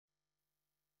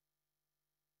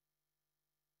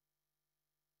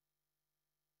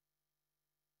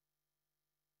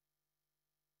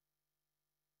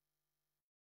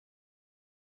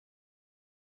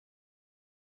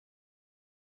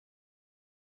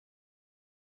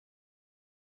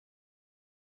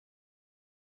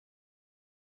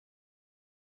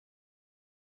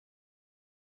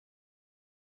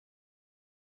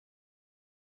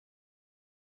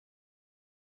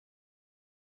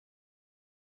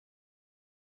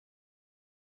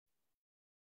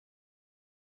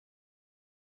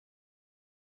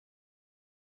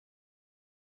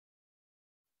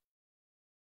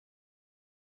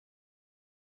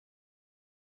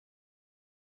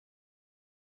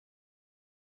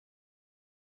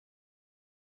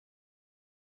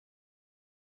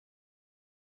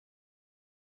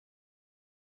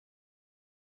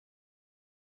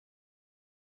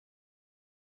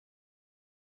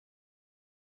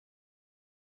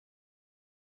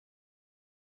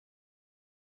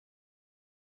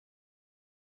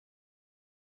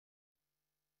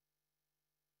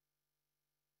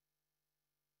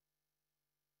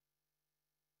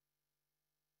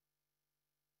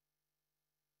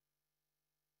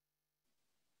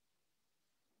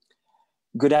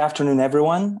Good afternoon,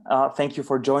 everyone. Thank you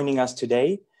for joining us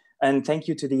today. And thank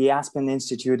you to the Aspen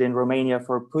Institute in Romania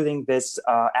for putting this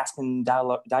Aspen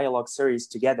Dialogue Series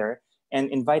together and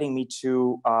inviting me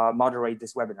to moderate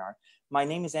this webinar. My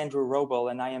name is Andrew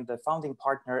Robel, and I am the founding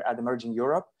partner at Emerging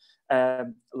Europe, a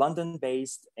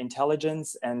London-based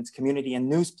intelligence and community and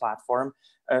news platform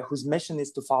whose mission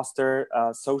is to foster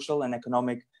social and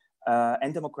economic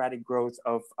and democratic growth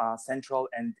of Central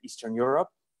and Eastern Europe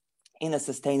in a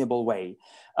sustainable way.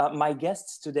 My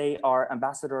guests today are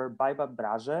Ambassador Baiba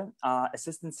Braje,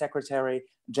 Assistant Secretary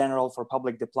General for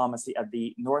Public Diplomacy at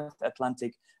the North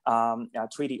Atlantic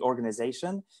Treaty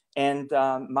Organization, and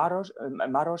Maros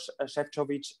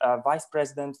Šefčovič, Vice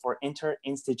President for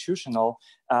Interinstitutional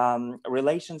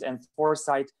Relations and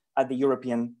Foresight at the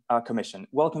European Commission.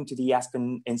 Welcome to the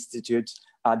Aspen Institute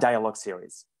Dialogue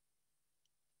Series.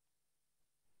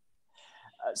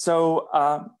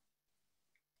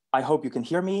 I hope you can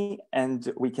hear me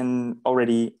and we can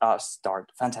already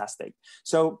start. Fantastic.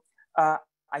 So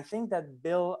I think that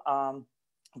Bill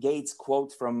Gates'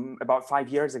 quote from about 5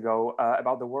 years ago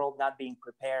about the world not being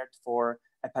prepared for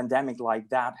a pandemic like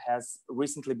that has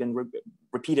recently been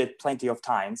repeated plenty of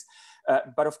times.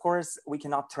 But of course, we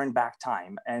cannot turn back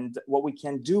time. And what we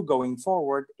can do going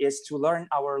forward is to learn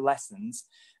our lessons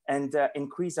and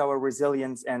increase our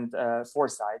resilience and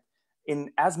foresight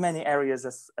in as many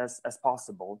areas as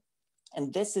possible.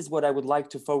 And this is what I would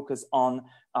like to focus on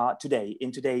today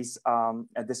in today's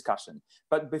discussion.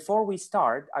 But before we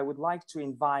start, I would like to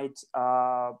invite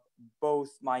both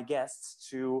my guests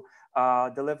to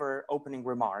deliver opening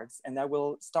remarks. And I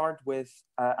will start with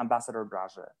Ambassador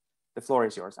Braje. The floor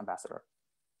is yours, Ambassador.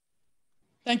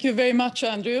 Thank you very much,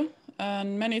 Andrew.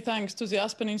 And many thanks to the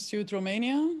Aspen Institute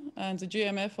Romania and the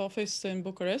GMF office in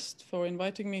Bucharest for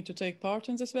inviting me to take part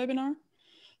in this webinar.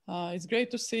 It's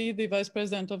great to see the Vice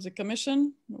President of the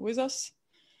Commission with us.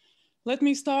 Let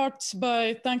me start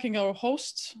by thanking our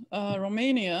host.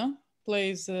 Romania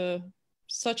plays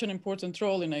such an important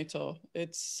role in NATO.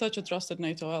 It's such a trusted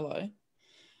NATO ally.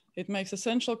 It makes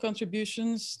essential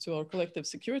contributions to our collective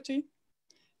security.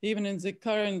 Even in the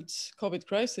current COVID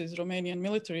crisis, Romanian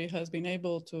military has been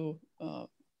able to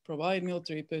provide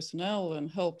military personnel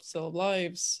and help save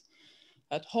lives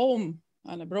at home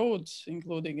and abroad,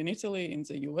 including in Italy, in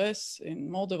the US, in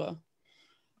Moldova,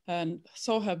 and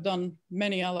so have done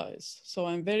many allies. So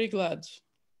I'm very glad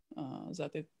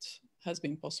that it has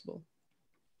been possible.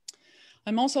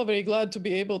 I'm also very glad to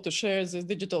be able to share this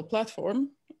digital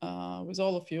platform with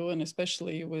all of you, and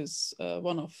especially with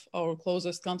one of our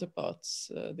closest counterparts,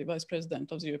 the Vice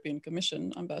President of the European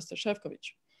Commission, Ambassador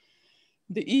Šefčovič.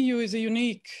 The EU is a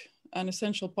unique and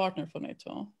essential partner for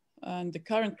NATO, and the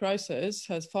current crisis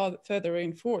has further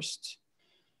reinforced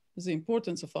the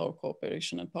importance of our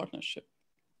cooperation and partnership.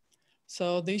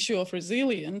 So the issue of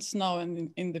resilience now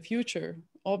and in the future,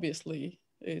 obviously,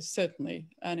 is certainly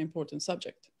an important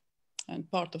subject and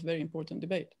part of very important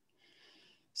debate.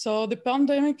 So the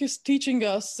pandemic is teaching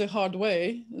us the hard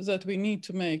way that we need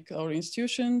to make our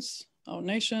institutions, our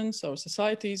nations, our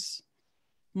societies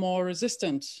more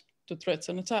resistant to threats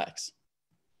and attacks.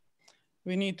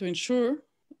 We need to ensure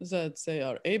that they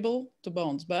are able to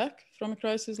bounce back from a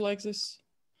crisis like this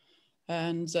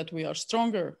and that we are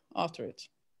stronger after it.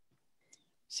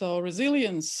 So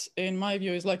resilience, in my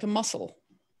view, is like a muscle.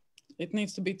 It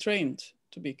needs to be trained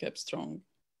to be kept strong.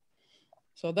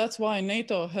 So that's why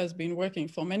NATO has been working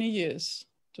for many years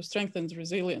to strengthen the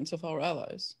resilience of our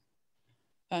allies.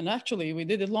 And actually, we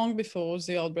did it long before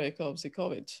the outbreak of the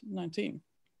COVID-19.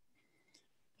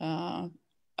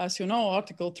 As you know,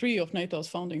 Article 3 of NATO's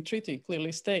founding treaty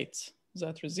clearly states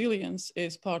that resilience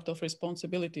is part of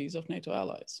responsibilities of NATO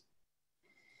allies.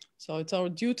 So it's our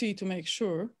duty to make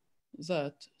sure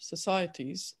that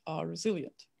societies are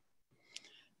resilient.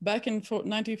 Back in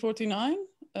 1949,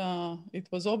 it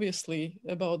was obviously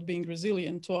about being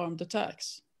resilient to armed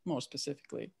attacks, more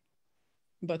specifically.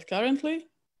 But currently,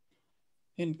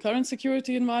 in current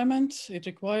security environment, it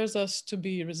requires us to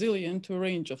be resilient to a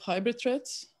range of hybrid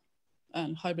threats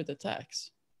and hybrid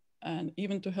attacks, and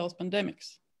even to health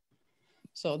pandemics.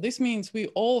 So this means we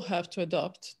all have to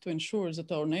adapt to ensure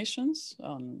that our nations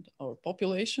and our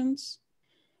populations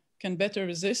can better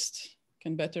resist,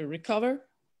 can better recover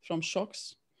from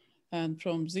shocks and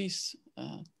from these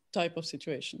type of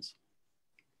situations.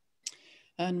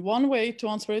 And one way to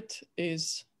answer it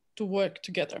is to work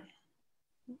together.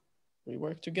 We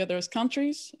work together as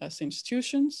countries, as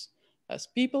institutions, as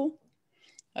people,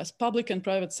 as public and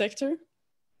private sector,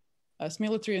 as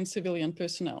military and civilian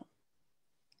personnel.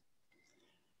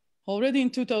 Already in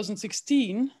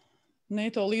 2016,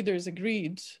 NATO leaders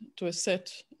agreed to a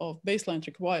set of baseline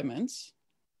requirements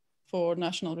for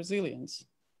national resilience.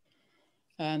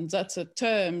 And that's a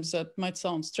term that might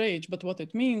sound strange, but what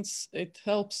it means, it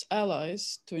helps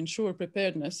allies to ensure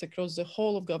preparedness across the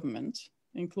whole of government,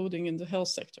 including in the health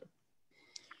sector.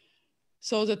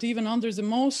 So that even under the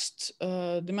most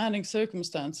demanding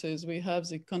circumstances, we have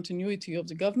the continuity of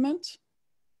the government,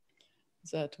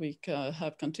 that we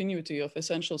have continuity of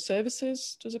essential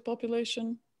services to the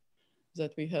population,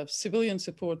 that we have civilian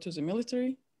support to the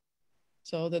military,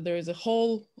 so that there is a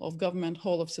whole of government,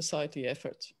 whole of society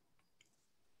effort.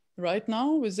 Right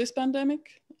now, with this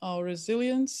pandemic, our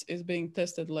resilience is being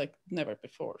tested like never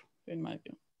before, in my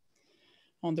view.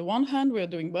 On the one hand, we are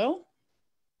doing well.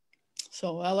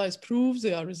 So allies prove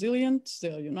they are resilient,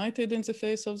 they are united in the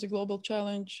face of the global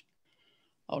challenge.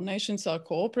 Our nations are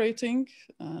cooperating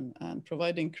and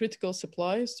providing critical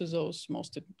supplies to those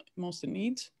most in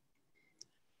need.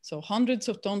 So hundreds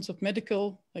of tons of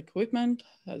medical equipment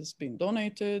has been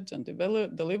donated and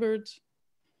delivered.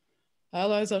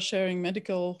 Allies are sharing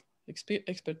medical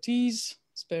expertise,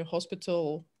 spare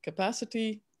hospital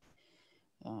capacity.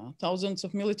 Thousands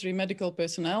of military medical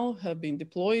personnel have been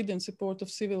deployed in support of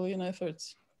civilian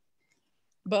efforts.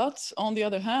 But on the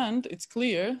other hand, it's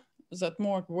clear that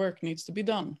more work needs to be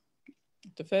done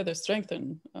to further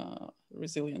strengthen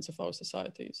resilience of our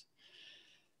societies.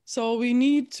 So we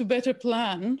need to better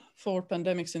plan for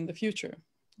pandemics in the future.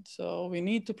 So we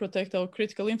need to protect our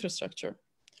critical infrastructure.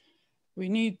 We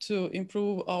need to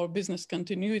improve our business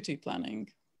continuity planning.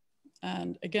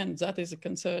 And again, that is a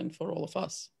concern for all of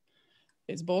us.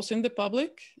 It's both in the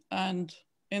public and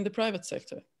in the private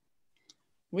sector.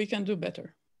 We can do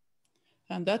better.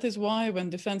 And that is why when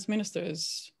defense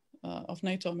ministers of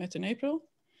NATO met in April,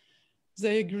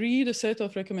 they agreed a set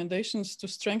of recommendations to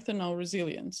strengthen our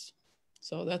resilience.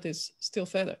 So that is still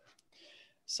further.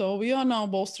 So we are now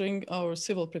bolstering our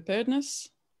civil preparedness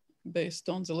based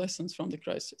on the lessons from the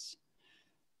crisis.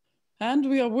 And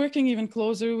we are working even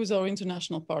closer with our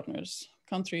international partners,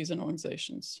 countries and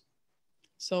organizations.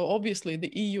 So obviously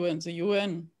the EU and the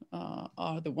UN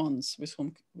are the ones with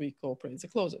whom we cooperate the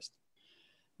closest.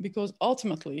 Because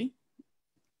ultimately,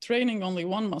 training only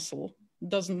one muscle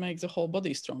doesn't make the whole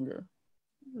body stronger.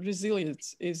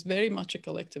 Resilience is very much a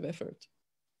collective effort.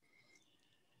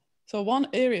 So one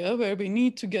area where we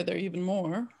need to gather even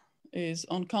more is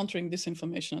on countering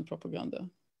disinformation and propaganda.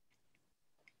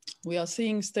 We are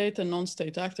seeing state and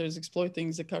non-state actors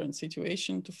exploiting the current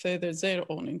situation to further their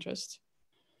own interests.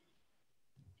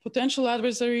 Potential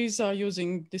adversaries are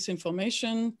using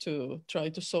disinformation to try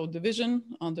to sow division,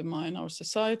 undermine our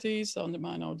societies,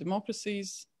 undermine our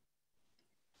democracies.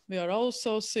 We are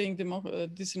also seeing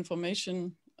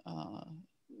disinformation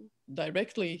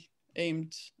directly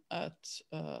aimed at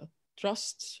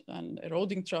trust and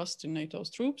eroding trust in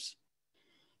NATO's troops.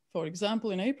 For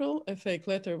example, in April, a fake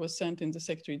letter was sent in the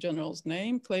Secretary General's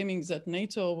name, claiming that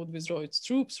NATO would withdraw its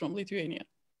troops from Lithuania.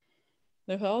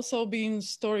 There have also been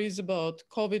stories about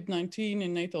COVID-19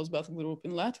 in NATO's battle group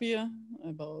in Latvia,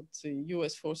 about the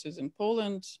US forces in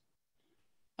Poland.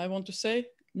 I want to say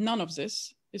none of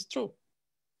this is true.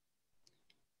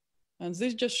 And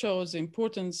this just shows the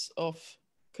importance of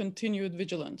continued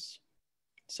vigilance.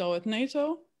 So at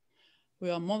NATO, we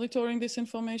are monitoring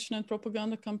disinformation and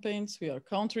propaganda campaigns. We are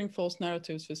countering false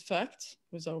narratives with facts,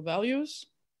 with our values,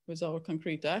 with our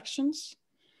concrete actions.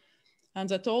 And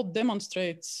that all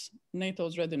demonstrates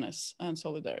NATO's readiness and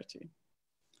solidarity.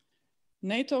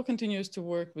 NATO continues to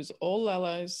work with all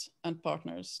allies and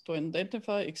partners to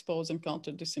identify, expose, and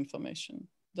counter disinformation.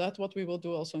 That's what we will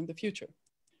do also in the future.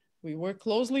 We work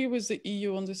closely with the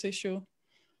EU on this issue.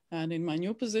 And in my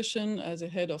new position as a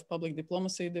head of public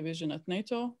diplomacy division at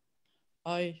NATO,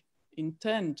 I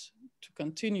intend to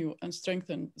continue and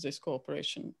strengthen this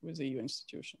cooperation with the EU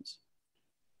institutions,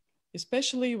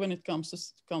 especially when it comes to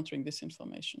countering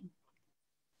disinformation.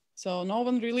 So no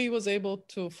one really was able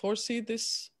to foresee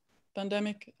this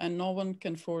pandemic, and no one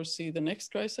can foresee the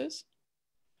next crisis.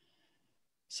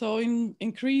 So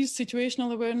increased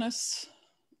situational awareness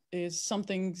is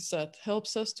something that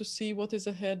helps us to see what is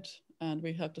ahead, and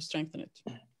we have to strengthen it.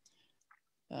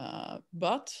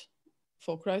 But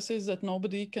for crises that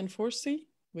nobody can foresee,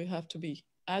 we have to be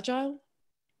agile,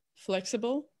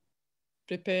 flexible,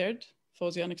 prepared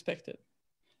for the unexpected.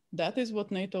 That is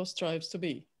what NATO strives to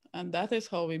be, and that is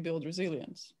how we build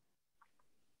resilience.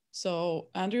 So,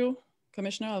 Andrew,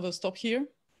 Commissioner, I will stop here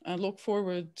and look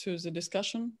forward to the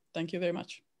discussion. Thank you very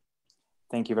much.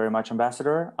 Thank you very much,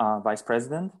 Ambassador. Vice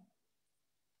President,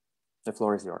 the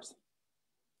floor is yours.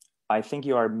 I think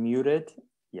you are muted.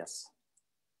 Yes.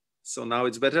 So now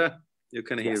it's better? You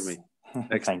can hear me.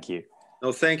 Thank you.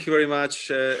 No, thank you very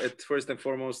much. First and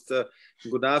foremost,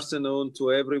 good afternoon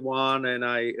to everyone. And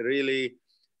I really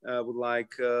would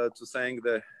like to thank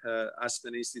the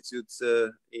Aspen Institute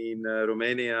in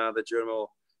Romania, the German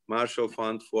Marshall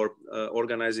Fund, for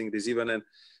organizing this event and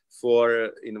for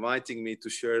inviting me to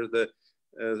share the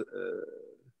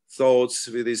thoughts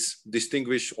with this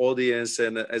distinguished audience.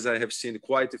 And as I have seen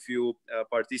quite a few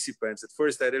participants, at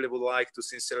first I really would like to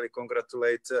sincerely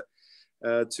congratulate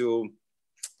to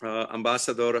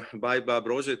Ambassador Baiba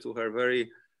Brože to her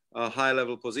very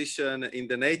high-level position in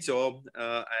the NATO.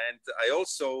 And I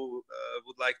also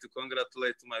would like to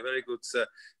congratulate to my very good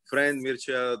friend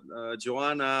Mircea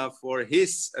Joana for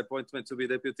his appointment to be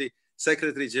Deputy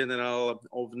Secretary General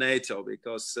of NATO,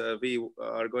 because we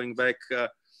are going back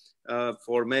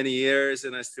for many years,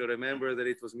 and I still remember that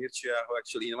it was Mircea who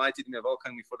actually invited me and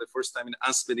welcomed me for the first time in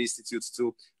Aspen Institute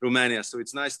to Romania. So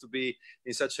it's nice to be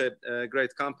in such a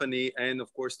great company, and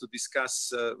of course to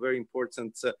discuss a very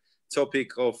important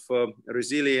topic of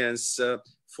resilience,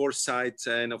 foresight,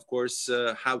 and of course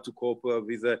how to cope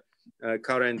with the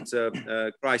current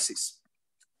crisis.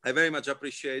 I very much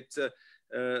appreciate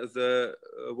the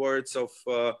words of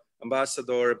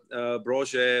Ambassador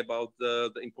Brože about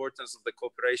the importance of the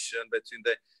cooperation between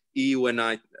the EU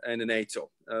and NATO.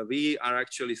 We are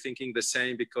actually thinking the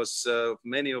same, because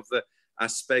many of the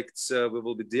aspects we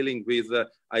will be dealing with,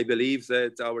 I believe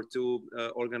that our two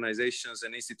organizations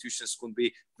and institutions could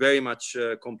be very much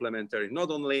complementary, not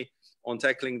only on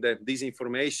tackling the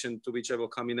disinformation, to which I will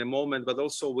come in a moment, but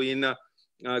also in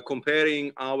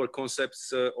comparing our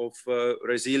concepts of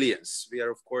resilience. We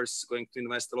are, of course, going to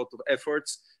invest a lot of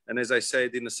efforts, and as I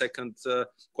said in a second,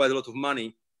 quite a lot of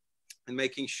money in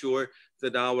making sure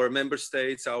that our member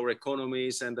states, our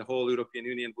economies, and the whole European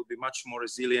Union would be much more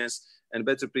resilient and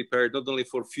better prepared, not only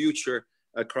for future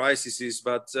crises,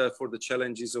 but for the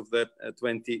challenges of the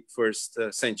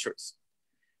 21st centuries.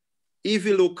 If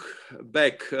we look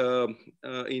back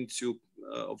into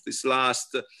this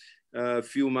last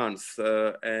few months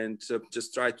and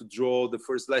just try to draw the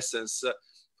first lessons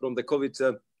from the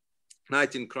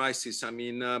COVID-19 crisis, I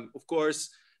mean, of course,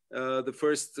 the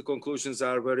first conclusions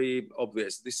are very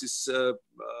obvious. This is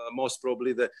most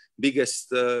probably the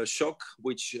biggest shock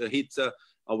which hit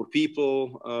our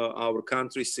people, our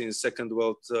country since Second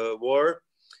World War.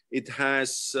 It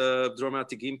has a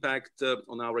dramatic impact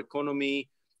on our economy,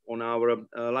 on our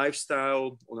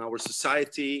lifestyle, on our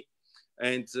society,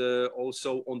 and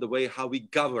also on the way how we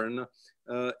govern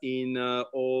in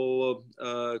all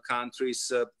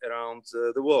countries around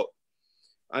the world.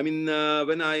 I mean,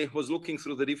 when I was looking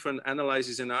through the different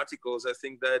analyses and articles, I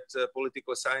think that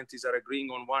political scientists are agreeing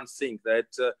on one thing,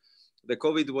 that the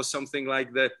COVID was something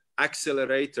like the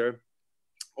accelerator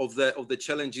of the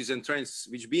challenges and trends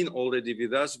which been already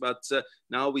with us, but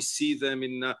now we see them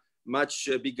in much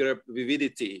bigger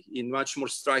vividity, in much more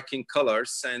striking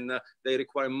colors, and they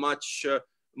require much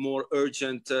more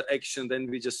urgent action than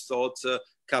we just thought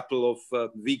couple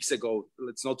of weeks ago.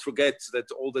 Let's not forget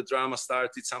that all the drama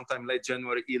started sometime late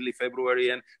January, early February,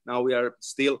 and now we are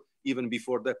still even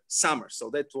before the summer. So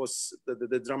that was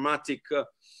the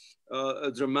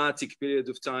dramatic period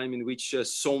of time in which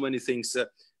so many things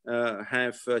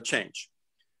have changed.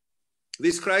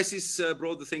 This crisis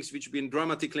brought the things which have been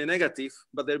dramatically negative,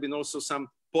 but there have been also some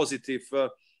positive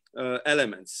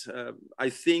elements. I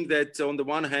think that on the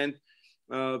one hand,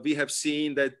 we have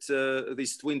seen that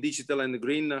this twin digital and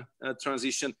green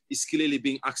transition is clearly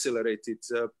being accelerated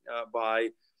by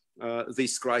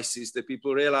this crisis. That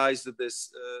people realize that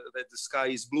that the sky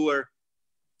is bluer,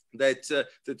 that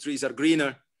the trees are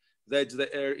greener, that the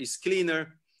air is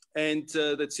cleaner, and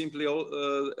that simply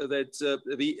that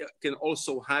we can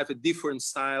also have a different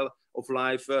style of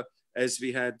life as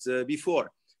we had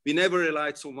before. We never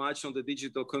relied so much on the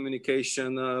digital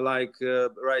communication like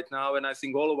right now. And I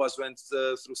think all of us went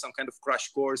through some kind of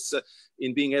crash course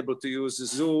in being able to use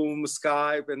Zoom,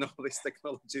 Skype, and all these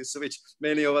technologies, which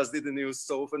many of us didn't use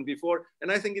so often before.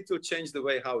 And I think it will change the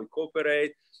way how we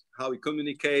cooperate, how we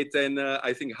communicate, and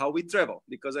I think how we travel,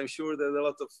 because I'm sure that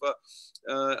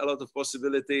a lot of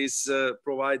possibilities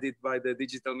provided by the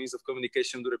digital means of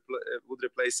communication would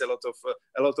replace a lot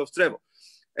of travel.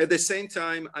 At the same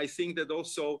time, I think that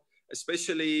also,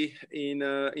 especially in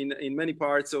many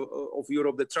parts of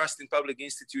Europe, the trust in public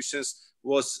institutions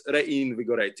was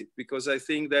reinvigorated, because I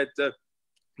think that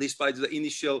despite the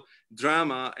initial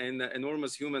drama and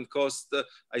enormous human cost,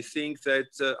 I think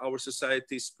that our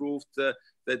societies proved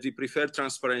that we prefer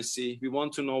transparency. We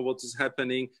want to know what is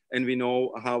happening, and we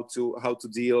know how to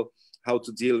deal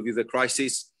with the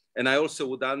crisis. And I also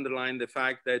would underline the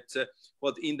fact that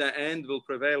what in the end will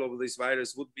prevail over this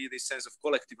virus would be this sense of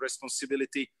collective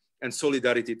responsibility and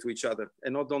solidarity to each other.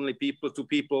 And not only people to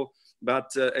people,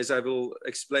 but as I will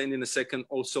explain in a second,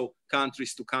 also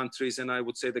countries to countries, and I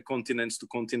would say the continents to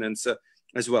continents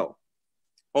as well.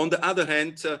 On the other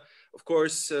hand, of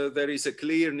course, there is a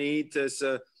clear need, as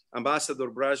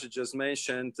Ambassador Braž just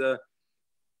mentioned,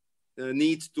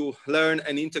 need to learn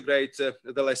and integrate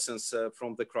the lessons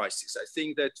from the crisis. I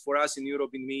think that for us in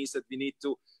Europe, it means that we need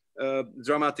to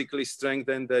dramatically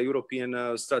strengthen the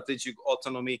European strategic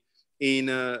autonomy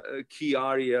in key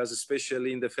areas,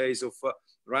 especially in the face of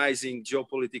rising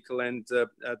geopolitical and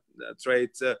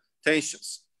trade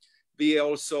tensions. We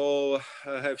also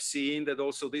have seen that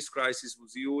also this crisis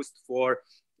was used for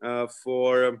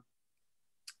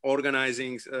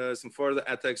organizing some further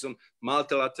attacks on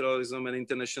multilateralism and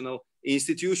international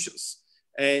institutions.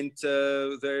 And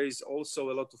there is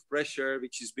also a lot of pressure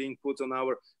which is being put on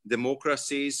our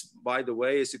democracies, by the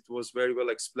way, as it was very well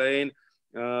explained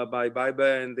by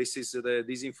Baiba, and this is the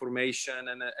disinformation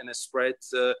and a spread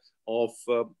of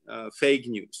fake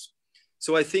news.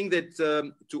 So I think that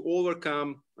to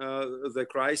overcome the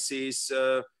crisis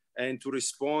and to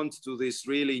respond to this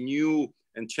really new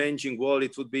and changing world,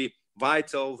 it would be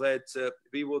vital that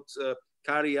we would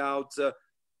carry out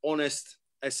honest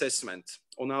assessment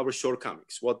on our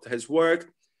shortcomings, what has worked,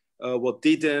 what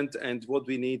didn't, and what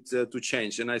we need to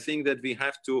change. And I think that we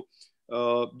have to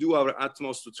do our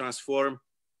utmost to transform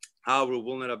our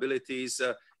vulnerabilities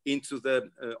into the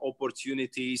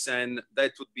opportunities, and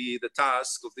that would be the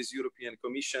task of this European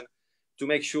Commission, to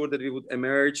make sure that we would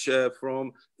emerge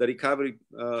from the recovery,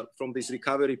 from this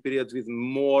recovery period with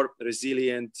more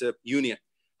resilient union.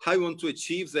 How I want to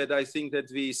achieve that? I think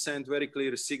that we sent very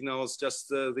clear signals just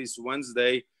this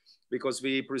Wednesday, because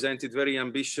we presented very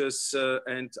ambitious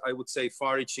and I would say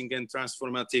far-reaching and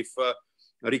transformative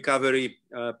recovery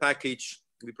package.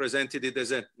 We presented it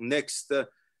as a next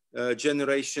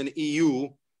generation EU,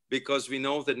 because we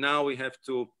know that now we have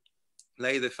to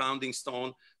lay the founding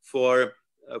stone for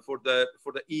the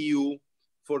EU,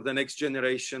 for the next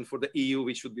generation, for the EU,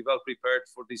 which should be well prepared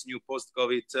for this new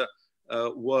post-COVID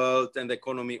world and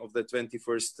economy of the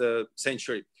 21st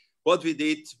century. What we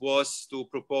did was to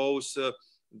propose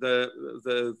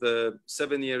the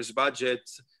 7 years budget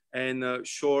and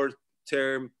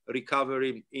short-term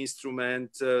recovery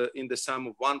instrument in the sum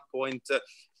of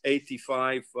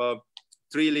 1.85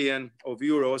 trillion of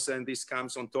euros, and this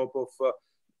comes on top of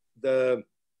the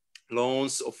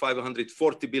loans of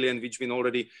 540 billion, which been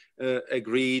already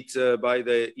agreed by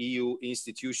the EU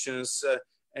institutions.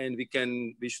 And we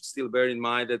should still bear in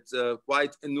mind that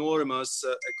quite enormous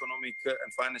economic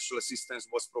and financial assistance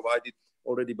was provided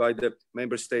already by the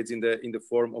member states in the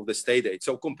form of the state aid.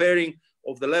 So comparing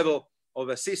of the level of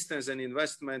assistance and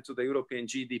investment to the European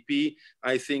GDP,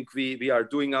 I think we are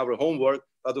doing our homework.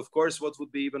 But of course, what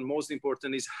would be even most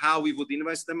important is how we would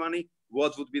invest the money,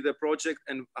 what would be the project,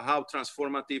 and how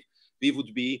transformative we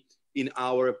would be in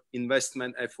our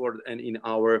investment effort and in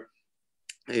our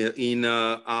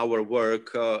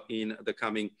work in the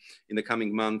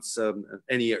coming months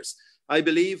and years. I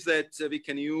believe that we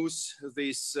can use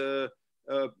this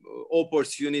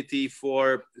opportunity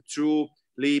for true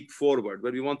leap forward,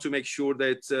 where we want to make sure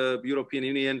that European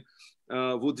Union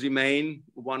would remain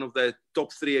one of the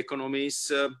top 3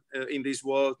 economies in this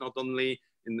world, not only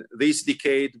in this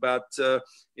decade, but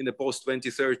in the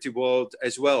post-2030 world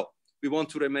as well. We want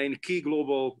to remain key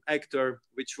global actor,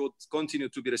 which would continue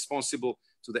to be responsible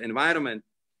to the environment,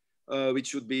 which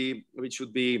should be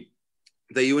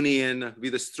the union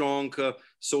with a strong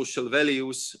social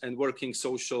values and working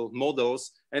social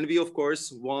models. And we, of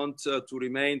course, want to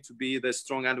remain to be the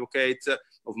strong advocate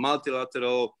of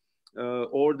multilateral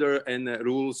order and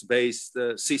rules-based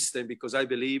system, because I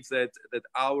believe that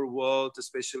our world,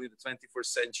 especially the 21st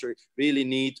century, really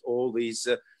need all these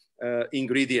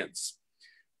ingredients.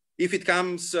 If it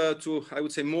comes to, I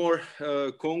would say, more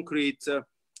concrete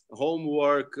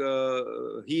homework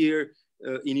here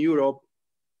in Europe,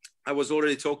 I was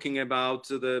already talking about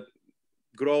the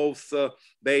growth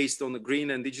based on the green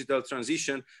and digital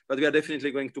transition, but we are definitely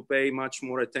going to pay much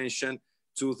more attention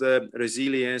to the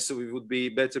resilience, so we would be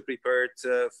better prepared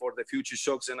for the future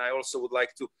shocks. And I also would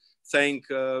like to thank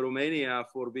Romania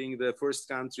for being the first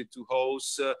country to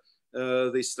host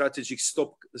the strategic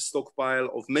stockpile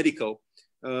of medical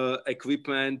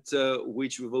equipment,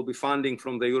 which we will be funding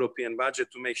from the European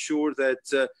budget, to make sure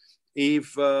that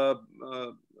if the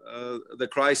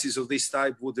crisis of this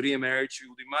type would re-emerge, we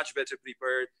will be much better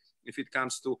prepared if it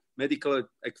comes to medical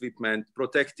equipment,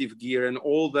 protective gear, and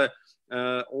all the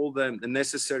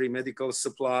necessary medical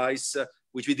supplies,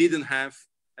 which we didn't have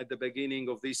at the beginning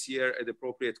of this year at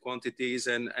appropriate quantities,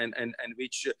 and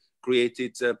which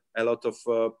created a lot of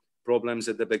problems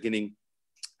at the beginning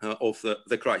of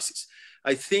the crisis.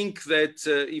 I think that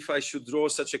if I should draw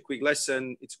such a quick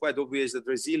lesson, it's quite obvious that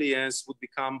resilience would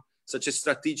become such a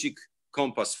strategic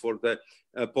compass for the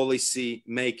policy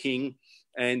making.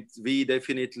 And we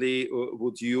definitely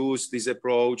would use this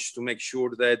approach to make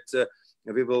sure that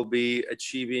we will be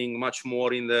achieving much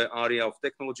more in the area of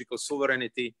technological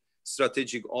sovereignty,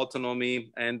 strategic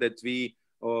autonomy, and that we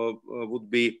would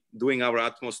be doing our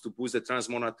utmost to boost the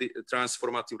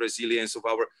transformative resilience of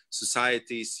our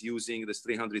societies using this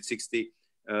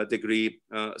 360-degree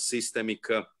systemic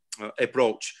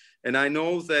approach. And I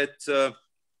know that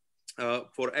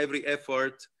for every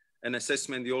effort and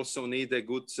assessment, you also need a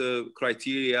good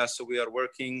criteria. So we are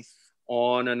working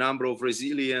on a number of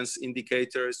resilience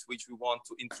indicators which we want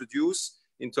to introduce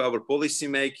into our policy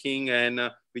making,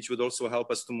 and which would also help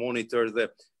us to monitor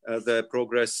the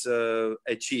progress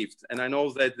achieved. And I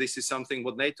know that this is something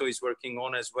what NATO is working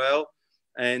on as well.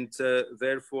 And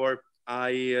therefore,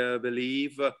 I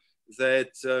believe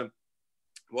that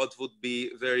what would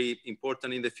be very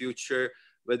important in the future,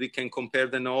 where we can compare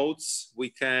the notes, we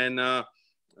can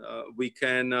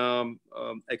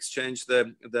exchange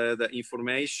the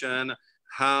information,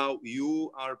 how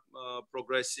you are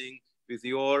progressing with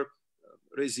your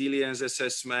resilience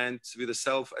assessment, with the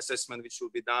self-assessment which will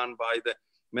be done by the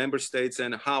member states,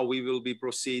 and how we will be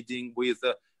proceeding with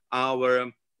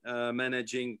our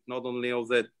managing not only of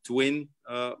the twin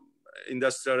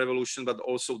industrial revolution, but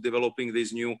also developing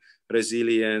this new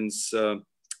resilience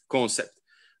concept.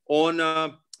 On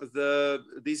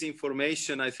this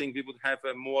information, I think we would have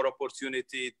a more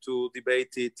opportunity to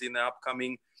debate it in the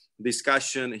upcoming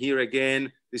discussion. Here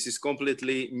again, this is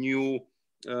completely new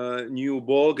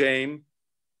ball game.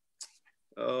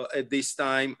 At this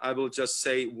time, I will just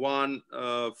say one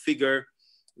figure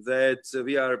that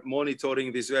we are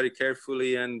monitoring this very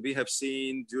carefully, and we have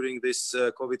seen during this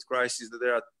COVID crisis that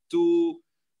there are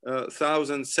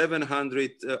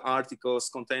 2,700 articles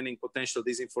containing potential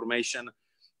disinformation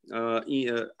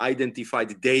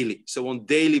identified daily. So on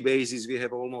daily basis, we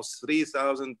have almost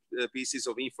 3,000 pieces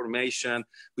of information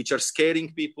which are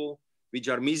scaring people, which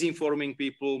are misinforming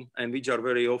people, and which are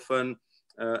very often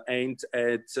aimed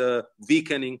at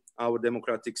weakening our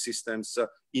democratic systems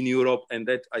in Europe. And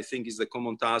that, I think, is the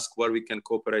common task where we can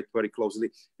cooperate very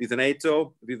closely with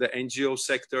NATO, with the NGO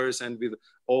sectors, and with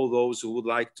all those who would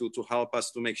like to help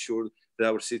us to make sure that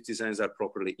our citizens are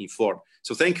properly informed.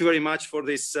 So thank you very much for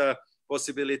this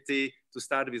possibility to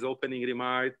start with opening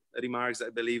remarks. I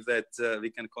believe that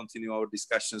we can continue our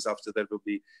discussions after there will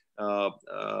be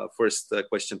first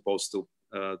question posed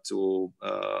to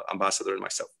Ambassador and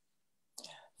myself.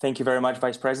 Thank you very much,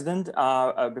 Vice President.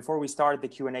 Before we start the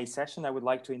Q&A session, I would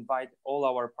like to invite all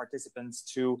our participants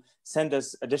to send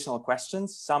us additional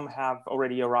questions. Some have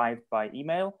already arrived by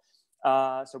email,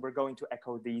 so we're going to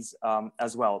echo these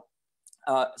as well.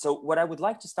 So what I would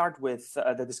like to start with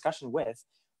the discussion with,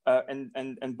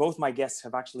 and both my guests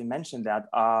have actually mentioned that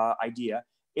idea,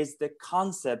 is the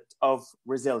concept of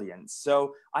resilience.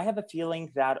 So I have a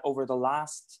feeling that over the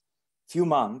last few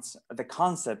months, the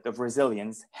concept of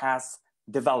resilience has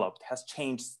developed, has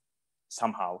changed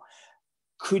somehow.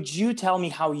 Could you tell me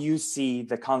how you see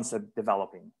the concept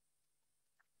developing?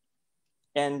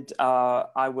 And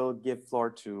I will give floor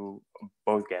to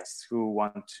both guests who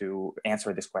want to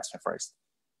answer this question first.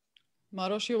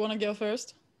 Maros, you want to go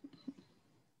first?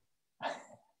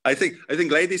 I think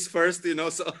ladies first, you know,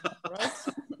 so right.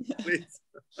 Please.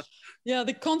 Yeah,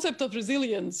 the concept of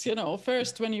resilience, you know,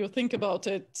 first when you think about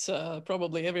it,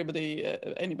 probably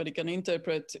anybody can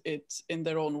interpret it in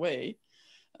their own way.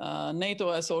 NATO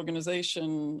as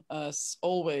organization, as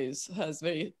always, has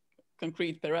very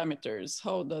concrete parameters.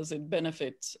 How does it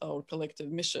benefit our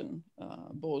collective mission,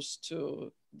 both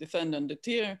to defend and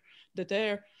deter,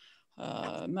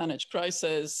 manage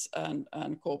crises, and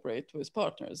cooperate with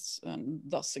partners, and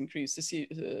thus increase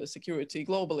the security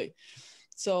globally.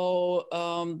 So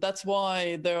that's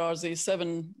why there are these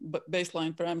 7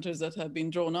 baseline parameters that have been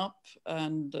drawn up,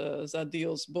 and that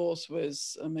deals both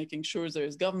with making sure there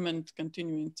is government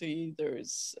continuity, there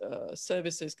is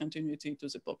services continuity to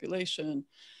the population,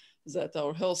 that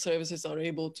our health services are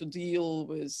able to deal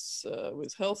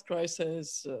with health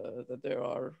crises, that there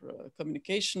are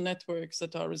communication networks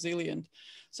that are resilient.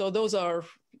 So those are,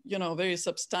 you know, very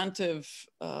substantive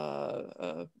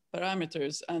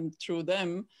parameters, and through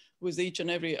them, with each and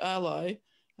every ally,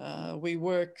 we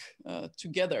work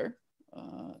together,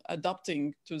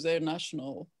 adapting to their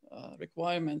national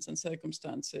requirements and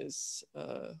circumstances,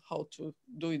 how to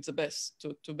do it the best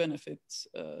to benefit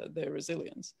their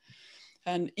resilience.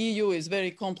 And EU is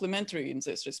very complementary in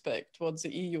this respect. What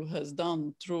the EU has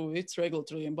done through its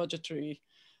regulatory and budgetary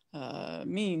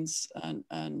means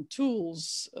and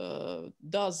tools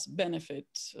does benefit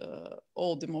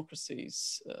all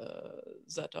democracies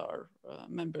that are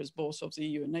members both of the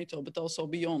EU and NATO, but also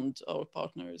beyond our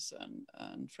partners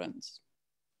and friends.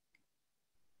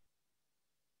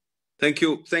 Thank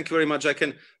you very much. I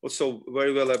can also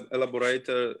very well elaborate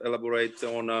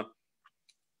on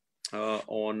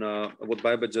what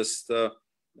Barbara just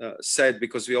said,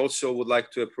 because we also would like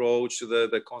to approach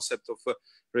the concept of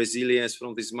resilience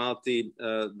from this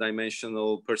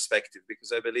multi-dimensional perspective,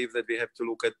 because I believe that we have to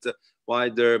look at the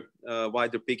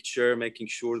wider picture, making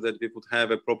sure that we would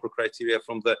have a proper criteria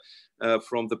from the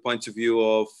point of view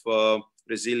of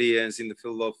resilience in the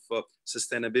field of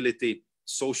sustainability,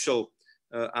 social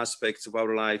aspects of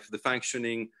our life, the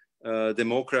functioning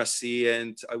democracy,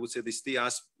 and I would say these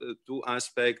two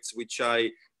aspects which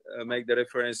I make the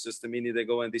reference just a minute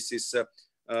ago, and this is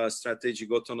strategic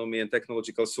autonomy and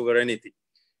technological sovereignty.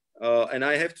 And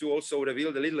I have to also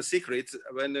reveal the little secret.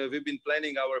 When we've been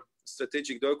planning our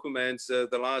strategic documents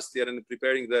the last year and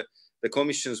preparing the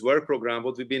Commission's work program,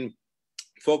 what we've been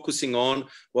focusing on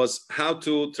was how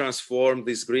to transform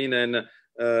this green and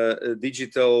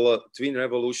digital twin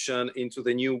revolution into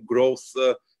the new growth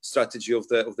strategy of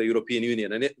the European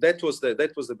Union, and that was the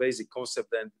basic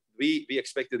concept. And we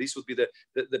expected this would be the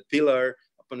pillar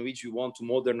upon which we want to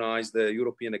modernize the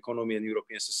European economy and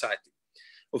European society.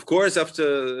 Of course,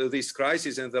 after this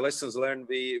crisis and the lessons learned,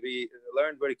 we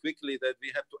learned very quickly that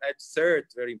we have to add third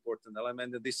very important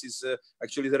element, and this is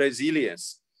actually the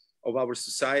resilience of our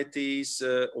societies,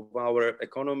 of our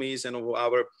economies, and of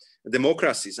our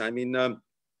democracies. I mean,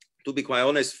 to be quite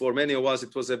honest, for many of us,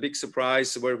 it was a big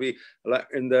surprise where we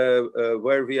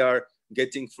are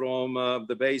getting from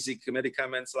the basic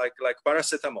medicaments like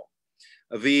paracetamol.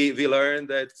 We learned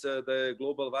that the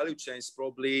global value chains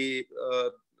probably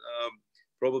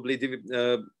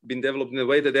been developed in a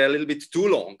way that they're a little bit too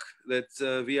long,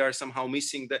 that we are somehow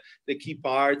missing the key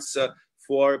parts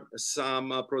for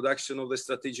some production of the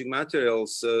strategic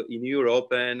materials in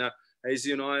Europe. And as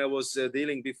you know, I was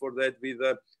dealing before that with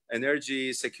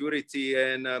energy security,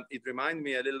 and it reminded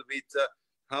me a little bit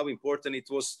how important it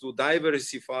was to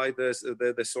diversify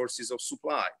the sources of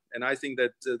supply. And I think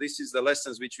that this is the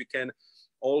lessons which we can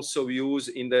also use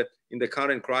in the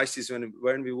current crisis,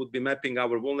 when we would be mapping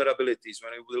our vulnerabilities,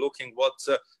 when we would be looking what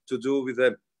to do with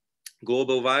the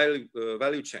global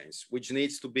value chains, which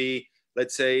needs to be,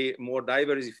 let's say, more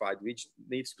diversified, which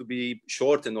needs to be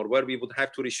shortened, or where we would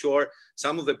have to reshore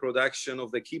some of the production of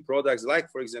the key products,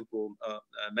 like, for example,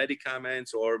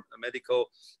 medicaments or medical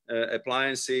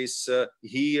appliances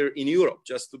here in Europe,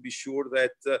 just to be sure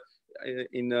that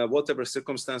in whatever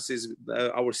circumstances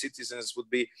our citizens would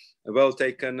be well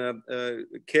taken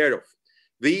care of.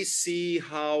 We see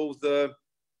how the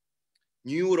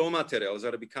new raw materials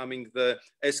are becoming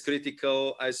as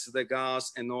critical as the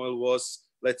gas and oil was,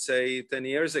 let's say, 10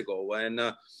 years ago,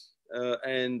 and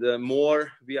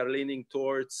more we are leaning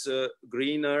towards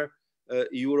greener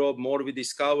Europe. More we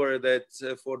discover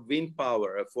that for wind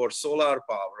power, for solar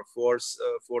power, for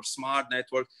smart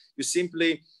network, you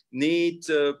simply need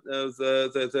the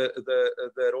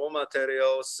raw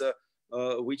materials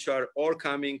which are all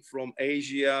coming from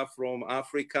Asia, from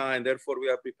Africa, and therefore we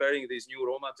are preparing this new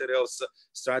raw materials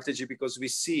strategy, because we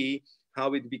see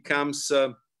how it becomes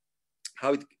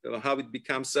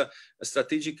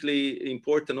strategically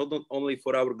important, not only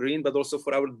for our green, but also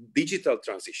for our digital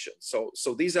transition.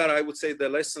 So these are, I would say, the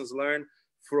lessons learned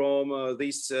from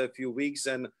these few weeks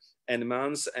and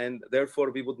months, and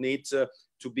therefore we would need to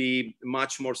be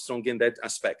much more strong in that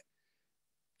aspect.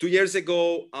 2 years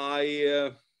ago,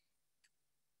 I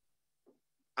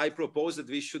proposed that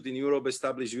we should in Europe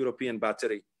establish European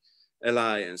Battery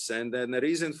Alliance, and then the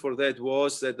reason for that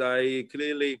was that I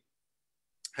clearly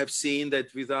have seen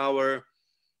that with our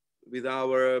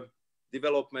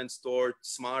developments toward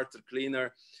smarter,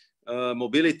 cleaner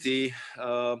mobility,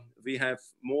 we have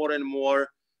more and more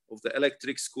of the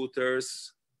electric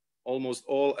scooters, almost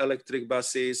all electric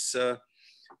buses,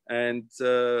 and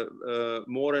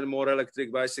more and more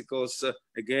electric bicycles,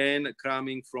 again,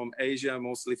 coming from Asia,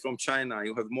 mostly from China.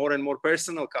 You have more and more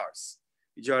personal cars,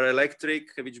 which are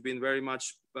electric, which have been very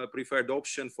much preferred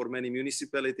option for many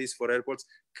municipalities, for airports,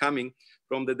 coming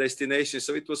from the destination.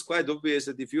 So it was quite obvious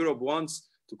that if Europe wants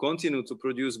to continue to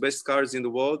produce best cars in the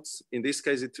world, in this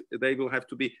case, they will have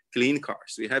to be clean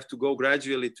cars. We have to go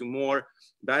gradually to more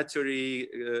battery,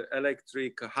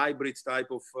 electric, hybrid type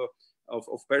of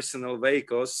personal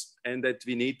vehicles, and that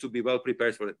we need to be well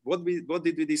prepared for it. What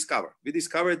did we discover? We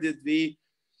discovered that we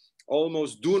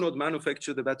almost do not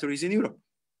manufacture the batteries in Europe.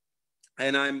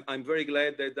 And I'm very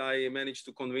glad that I managed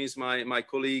to convince my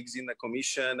colleagues in the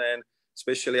Commission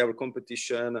especially our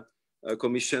competition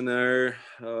Commissioner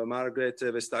Margaret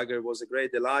Vestager was a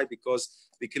great delight, because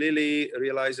we clearly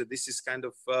realized that this is kind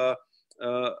of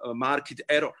a market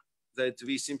error, that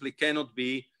we simply cannot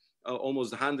be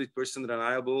almost 100%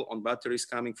 reliable on batteries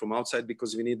coming from outside,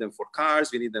 because we need them for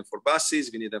cars, we need them for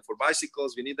buses, we need them for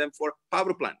bicycles, we need them for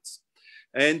power plants.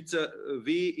 And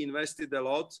we invested a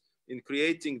lot in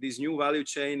creating this new value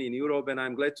chain in Europe. And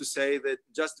I'm glad to say that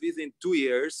just within 2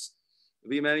 years,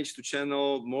 we managed to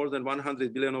channel more than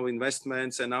 100 billion of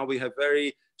investments. And now we have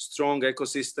very strong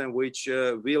ecosystem, which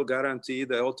will guarantee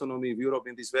the autonomy of Europe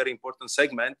in this very important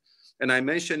segment. And I'm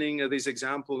mentioning this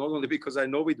example not only because I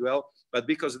know it well, but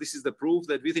because this is the proof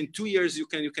that within 2 years you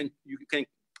can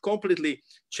completely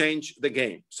change the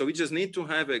game. So we just need to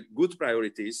have a good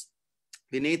priorities.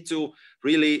 We need to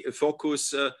really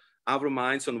focus our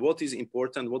minds on what is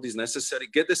important, what is necessary,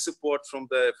 get the support from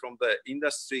the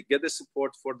industry, get the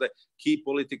support for the key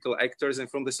political actors and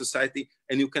from the society,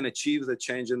 and you can achieve the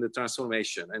change and the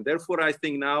transformation. And therefore, I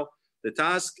think now the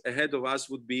task ahead of us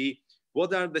would be,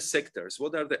 what are the sectors,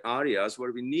 what are the areas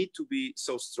where we need to be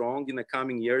so strong in the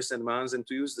coming years and months, and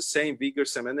to use the same vigor,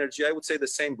 same energy, I would say the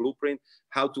same blueprint,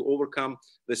 how to overcome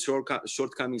the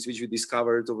shortcomings which we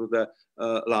discovered over the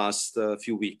last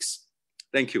few weeks.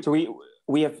 Thank you. So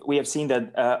we have seen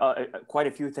that quite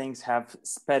a few things have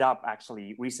sped up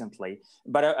actually recently.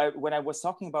 But when I was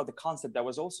talking about the concept, I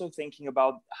was also thinking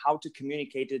about how to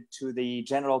communicate it to the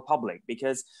general public,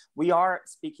 because we are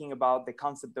speaking about the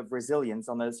concept of resilience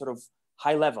on a sort of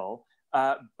high level,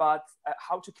 but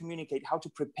how to communicate, how to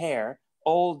prepare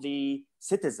all the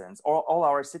citizens, or all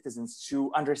our citizens,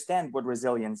 to understand what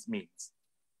resilience means.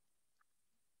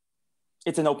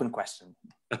 It's an open question.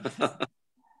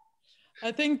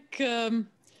 I think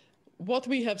what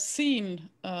we have seen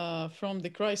from the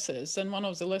crisis, and one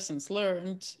of the lessons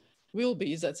learned will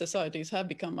be that societies have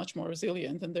become much more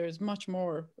resilient, and there is much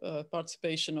more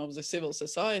participation of the civil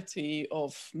society,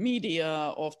 of media,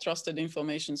 of trusted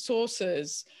information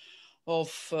sources,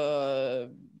 of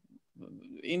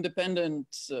independent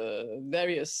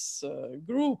various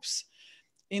groups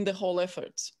in the whole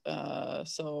effort.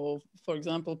 So, for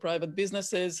example, private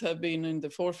businesses have been in the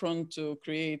forefront to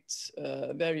create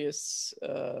various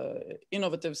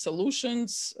innovative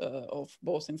solutions of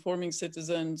both informing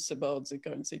citizens about the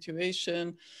current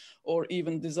situation, or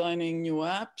even designing new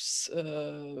apps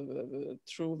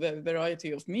through a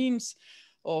variety of means,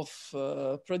 of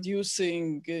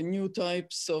producing new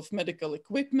types of medical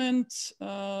equipment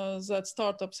that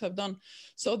startups have done.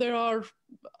 So there are,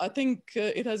 I think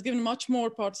it has given much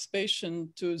more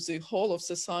participation to the whole of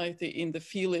society in the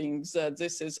feelings that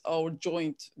this is our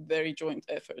joint, very joint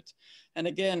effort. And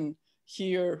again,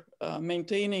 here,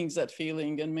 maintaining that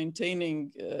feeling and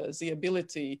maintaining the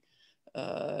ability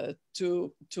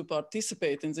to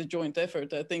participate in the joint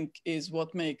effort, I think, is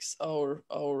what makes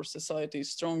our society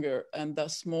stronger and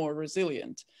thus more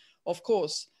resilient. Of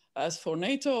course, as for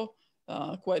NATO,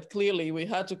 quite clearly, we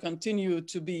had to continue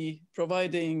to be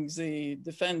providing the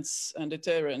defense and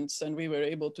deterrence, and we were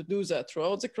able to do that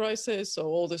throughout the crisis. So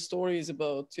all the stories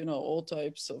about, all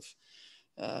types of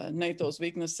NATO's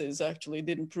weaknesses actually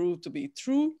didn't prove to be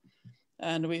true.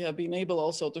 And we have been able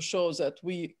also to show that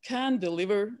we can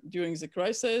deliver during the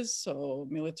crisis. So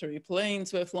military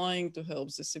planes were flying to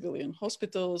help the civilian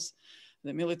hospitals.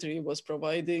 The military was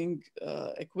providing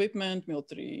equipment,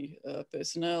 military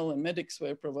personnel and medics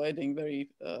were providing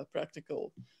very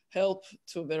practical help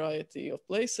to a variety of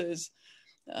places.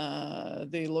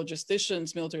 The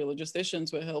logisticians, military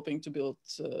logisticians, were helping to build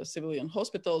civilian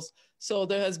hospitals. So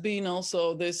there has been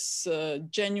also this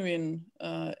genuine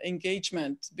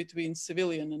engagement between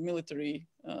civilian and military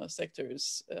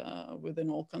sectors within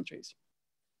all countries.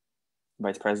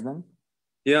 Vice President?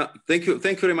 Yeah, thank you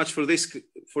very much for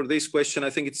this question.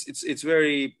 I think it's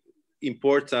very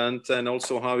important, and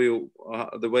also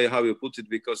the way how you put it,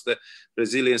 because the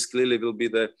resilience clearly will be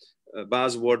the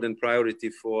buzzword and priority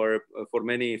for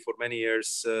many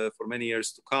years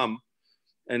to come.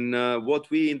 And what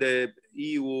we in the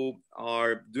EU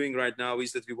are doing right now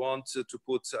is that we want to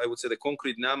put, I would say, the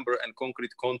concrete number and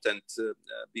concrete content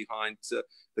behind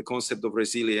the concept of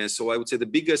resilience. So I would say the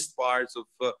biggest part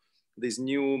of this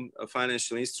new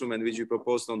financial instrument, which we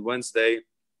proposed on Wednesday,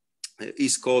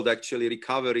 is called actually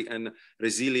Recovery and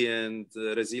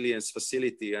Resilience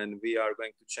Facility. And we are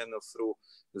going to channel through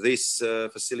this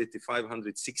facility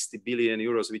 560 billion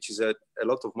euros, which is a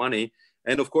lot of money.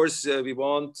 And of course, we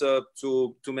want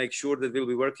to make sure that we'll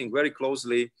be working very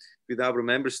closely with our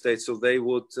member states, so they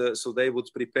would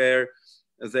prepare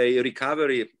the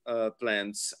recovery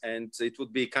plans, and it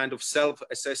would be kind of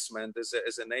self-assessment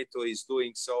as a NATO is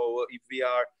doing. So if we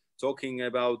are talking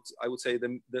about, I would say,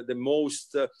 the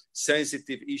most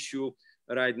sensitive issue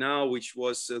right now, which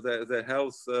was the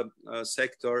health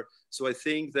sector. So I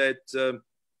think that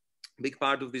big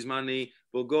part of this money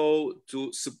will go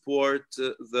to support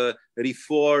the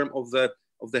reform of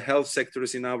the health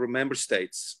sectors in our member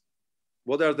states.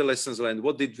 What are the lessons learned?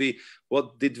 What did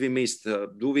we miss?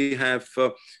 Do we have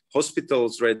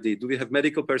hospitals ready? Do we have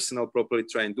medical personnel properly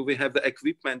trained? Do we have the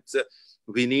equipment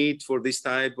we need for this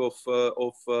type of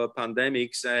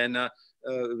pandemics? And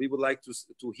we would like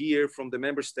to hear from the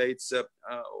member states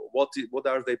what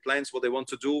are their plans, what they want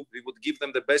to do. We would give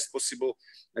them the best possible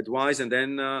advice, and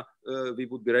then we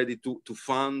would be ready to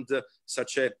fund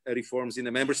such reforms in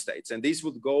the member states. And this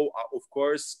would go, of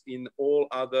course, in all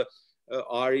other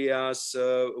areas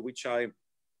which I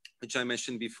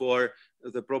mentioned before,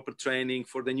 the proper training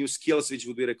for the new skills which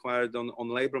would be required on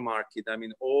labor market. I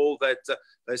mean, all that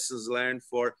lessons learned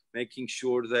for making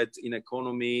sure that in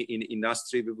economy, in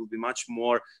industry, we will be much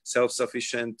more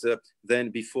self-sufficient than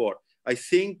before. I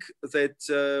think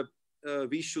that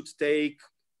we should take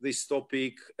this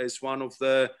topic as one of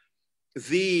the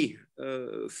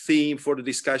theme for the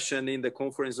discussion in the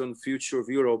Conference on Future of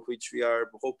Europe, which we are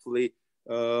hopefully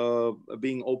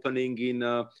being opening in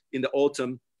the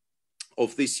autumn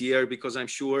of this year, because I'm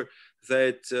sure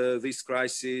that this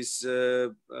crisis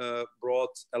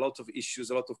brought a lot of issues,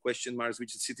 a lot of question marks,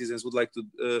 which citizens would like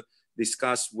to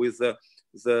discuss with the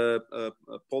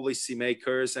policy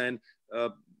makers. And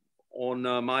on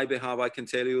my behalf, I can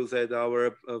tell you that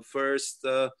our first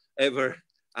ever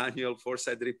annual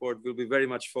foresight report will be very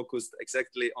much focused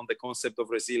exactly on the concept of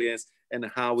resilience and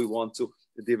how we want to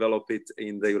develop it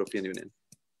in the European Union.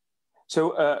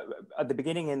 So at the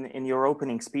beginning in your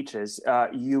opening speeches,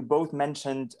 you both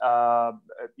mentioned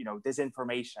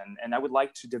disinformation, and I would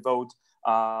like to devote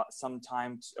some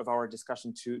time of our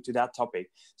discussion to that topic.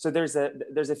 So there's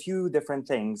a few different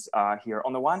things here.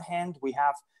 On the one hand, we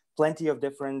have plenty of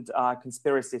different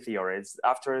conspiracy theories.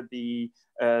 After the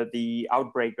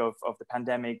outbreak of the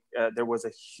pandemic, there was a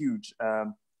huge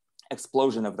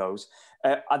explosion of those.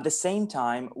 At the same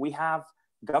time, we have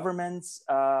governments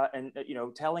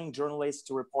telling journalists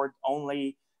to report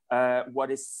only what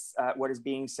is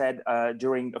being said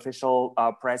during official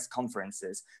press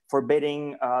conferences,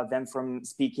 forbidding them from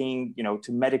speaking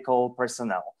to medical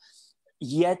personnel.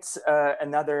 Yet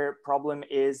another problem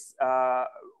is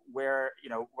where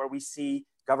we see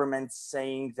governments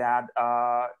saying that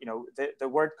the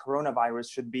word coronavirus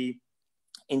should be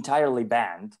entirely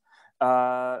banned.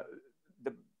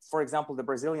 For example, the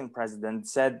Brazilian president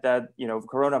said that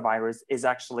coronavirus is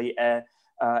actually a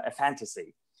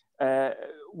fantasy.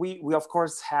 We of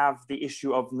course have the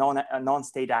issue of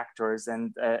non-state actors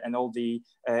and all the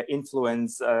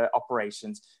influence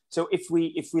operations. So if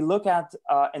we look at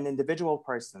an individual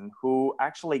person who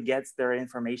actually gets their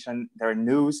information, their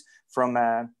news from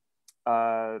a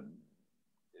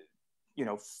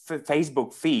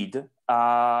Facebook feed,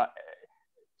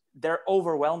 they're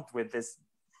overwhelmed with this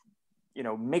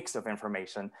mix of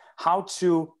information. How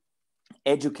to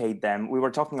educate them? We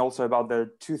were talking also about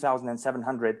the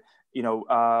 2,700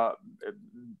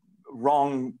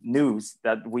 wrong news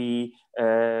that we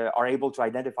are able to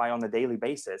identify on a daily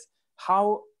basis.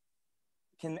 How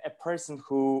can a person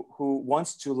who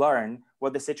wants to learn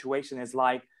what the situation is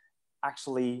like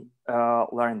actually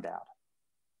learn that?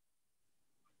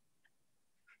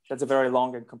 That's a very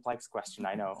long and complex question,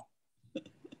 I know.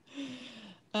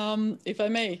 If I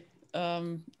may,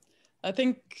 I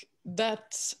think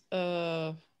that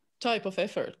type of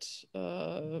effort,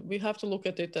 we have to look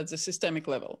at it at the systemic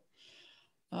level.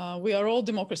 We are all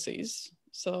democracies,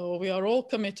 so we are all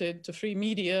committed to free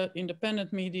media,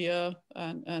 independent media,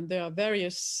 and there are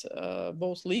various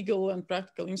both legal and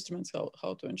practical instruments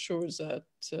how to ensure that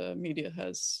media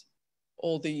has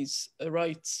all these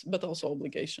rights, but also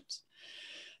obligations.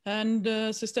 And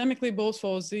systemically, both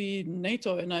for the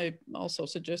NATO and I also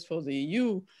suggest for the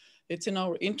EU, it's in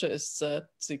our interests that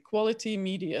the quality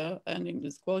media and in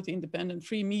this quality independent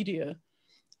free media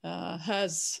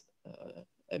has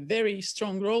a very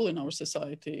strong role in our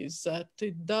societies, that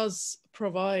it does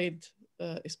provide,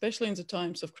 especially in the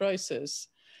times of crisis,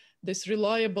 this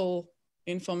reliable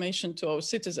information to our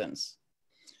citizens.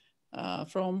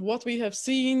 From what we have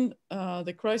seen,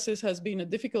 the crisis has been a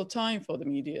difficult time for the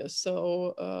media.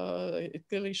 So it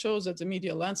clearly shows that the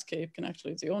media landscape can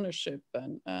actually, the ownership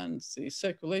and the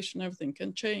circulation, everything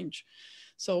can change.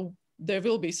 So there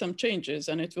will be some changes,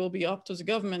 and it will be up to the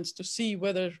governments to see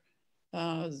whether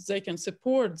they can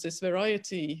support this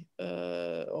variety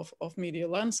of media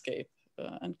landscape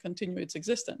and continue its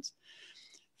existence.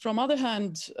 From other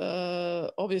hand,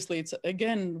 obviously, it's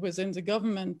again within the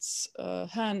government's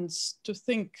hands to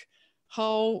think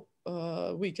how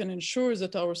we can ensure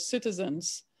that our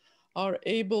citizens are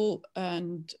able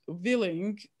and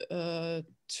willing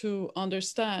to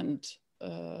understand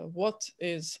what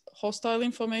is hostile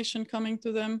information coming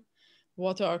to them,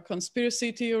 what are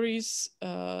conspiracy theories,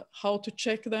 how to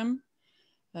check them.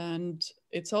 And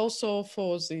it's also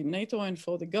for the NATO and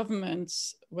for the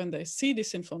governments, when they see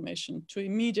this information, to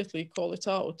immediately call it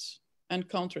out and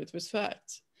counter it with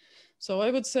facts. So I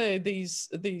would say these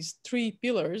three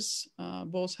pillars,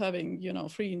 both having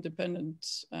free, independent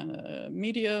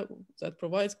media that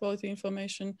provides quality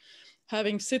information,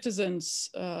 having citizens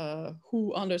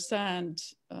who understand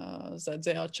that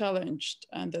they are challenged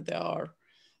and that there are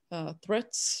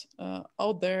threats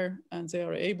out there, and they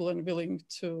are able and willing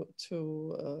to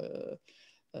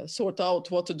sort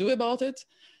out what to do about it.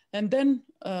 And then,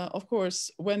 of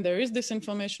course, when there is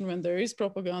disinformation, when there is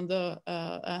propaganda,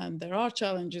 and there are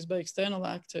challenges by external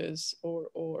actors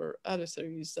or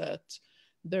adversaries, that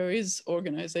there is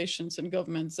organizations and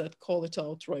governments that call it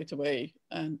out right away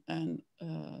and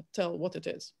tell what it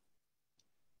is.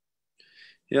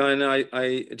 Yeah, and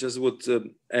I just would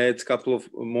add a couple of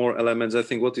more elements. I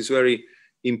think what is very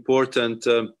important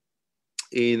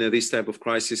in this type of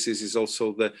crisis is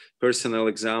also the personal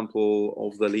example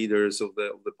of the leaders, of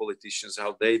the politicians,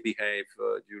 how they behave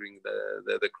during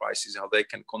the crisis, how they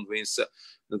can convince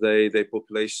the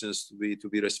populations to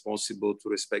be responsible, to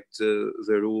respect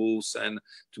the rules, and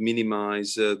to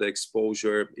minimize the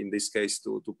exposure, in this case,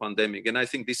 to pandemic. And I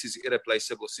think this is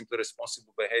irreplaceable. Simply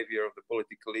responsible behavior of the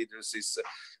political leaders is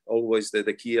always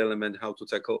the key element how to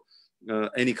tackle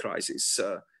any crisis.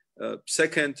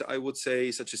 Second, I would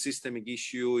say such a systemic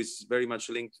issue is very much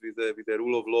linked with the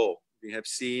rule of law. We have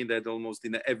seen that almost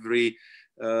in every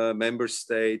member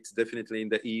state, definitely in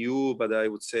the EU, but I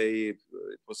would say it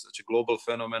was such a global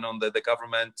phenomenon that the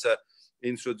government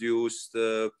introduced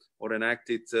or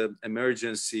enacted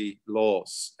emergency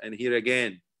laws. And here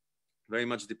again, very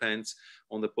much depends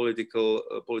on the political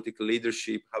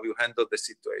leadership, how you handle the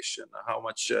situation, how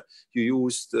much you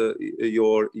used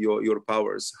your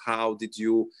powers, how did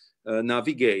you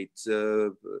navigate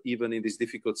even in this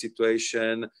difficult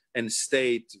situation and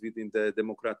stayed within the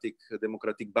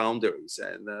democratic boundaries.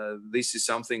 And this is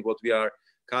something what we are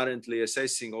currently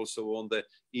assessing also on the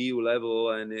EU level,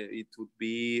 and it would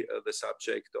be the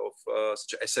subject of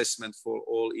such assessment for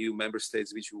all EU member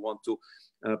states, which we want to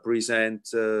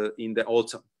present in the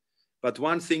autumn. But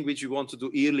one thing which we want to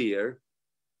do earlier,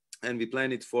 and we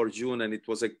planned it for June, and it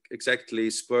was exactly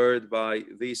spurred by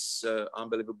this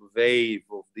unbelievable wave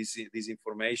of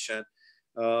disinformation.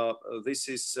 This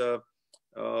is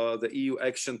the EU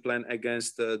action plan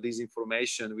against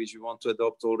disinformation, which we want to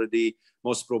adopt already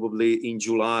most probably in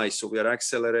July. So we are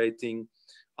accelerating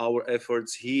our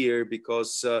efforts here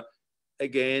because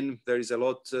again, there is a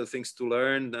lot of things to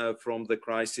learn from the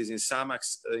crisis. In some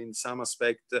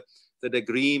aspect, that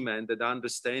agreement, that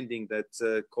understanding,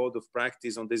 that code of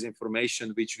practice on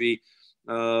disinformation, which we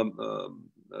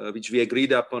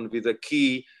agreed upon with a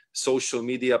key social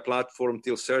media platform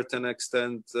till certain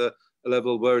extent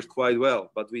level worked quite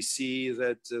well. But we see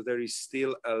that there is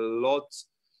still a lot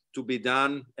to be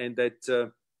done, and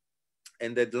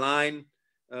that line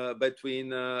between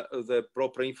the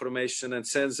proper information and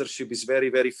censorship is very,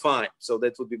 very fine. So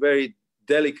that would be very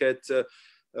delicate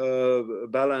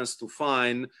balance to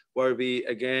find, where we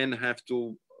again have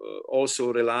to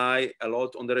also rely a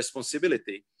lot on the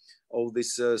responsibility of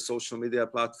this social media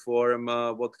platform,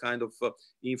 what kind of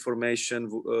information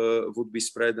would be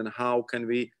spread, and how can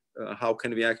we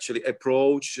actually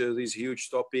approach this huge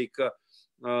topic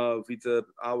with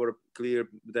our clear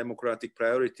democratic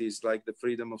priorities, like the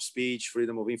freedom of speech,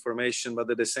 freedom of information, but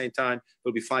at the same time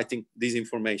we'll be fighting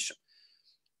disinformation.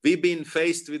 We've been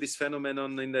faced with this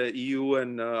phenomenon in the EU,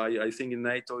 and I think in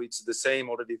NATO it's the same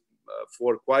already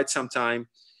for quite some time.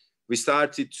 We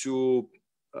started to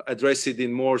address it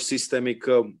in more systemic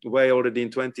way already in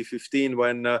 2015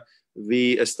 when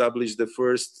we established the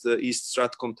first East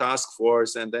Stratcom task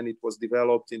force, and then it was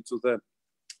developed into the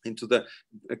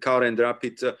current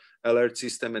rapid alert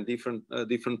system and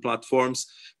different platforms.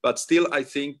 But still, I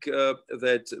think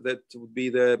that would be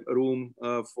the room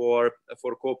for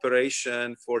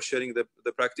cooperation, for sharing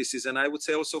the practices, and I would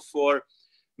say also for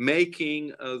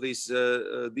making this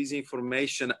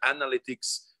disinformation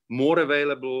analytics more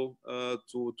available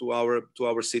to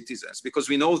our citizens, because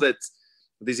we know that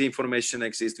this information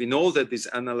exists. We know that this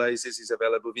analysis is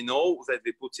available. We know that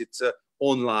we put it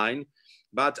online.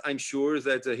 But I'm sure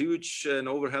that a huge and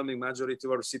overwhelming majority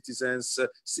of our citizens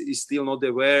is still not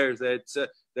aware that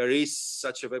there is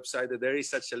such a website, that there is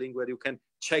such a link where you can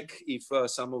check if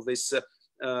some of this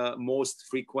most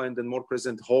frequent and more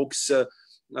present hoax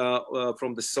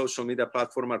from the social media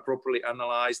platform are properly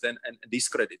analyzed and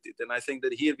discredited. And I think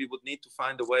that here we would need to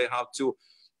find a way how to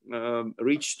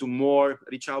reach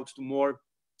out to more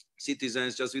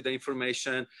citizens just with the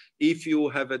information. If you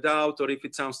have a doubt or if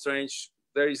it sounds strange,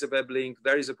 there is a web link,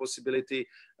 there is a possibility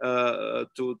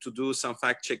to do some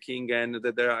fact checking, and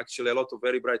that there are actually a lot of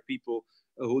very bright people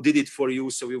who did it for you,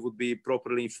 so you would be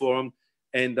properly informed.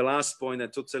 And the last point, I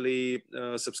totally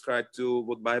subscribe to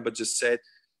what Baiba just said.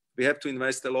 We have to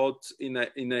invest a lot in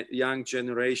a young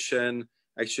generation,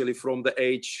 actually from the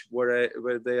age where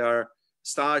they are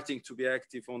starting to be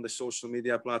active on the social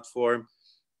media platform,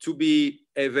 to be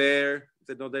aware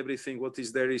that not everything what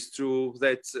is there is true,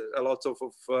 that a lot of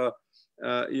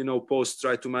posts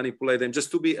try to manipulate them,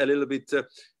 just to be a little bit,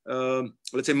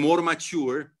 let's say, more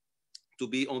mature to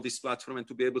be on this platform and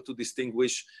to be able to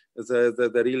distinguish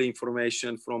the real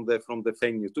information from the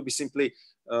fake news, to be simply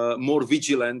more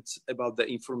vigilant about the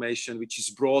information which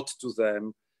is brought to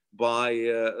them by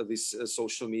this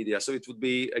social media. So it would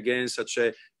be, again, such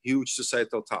a huge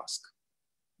societal task.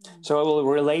 So I will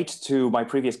relate to my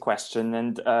previous question,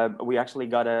 and we actually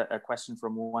got a question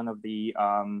from one of the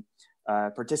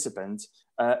participants.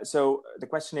 So the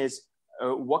question is,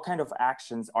 what kind of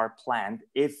actions are planned,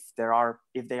 if they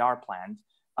are planned,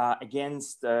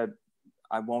 against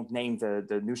I won't name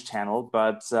the news channel,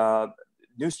 but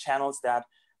news channels that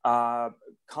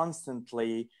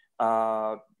constantly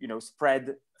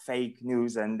spread fake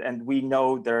news, and we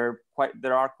know there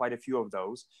are quite a few of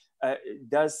those.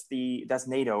 Does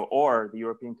NATO or the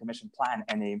European Commission plan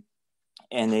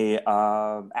any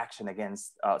action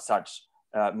against such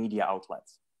media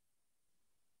outlets?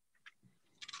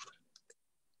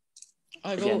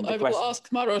 I will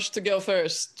ask Maros to go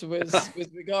first with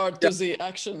regard to the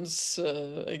actions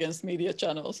against media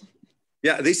channels.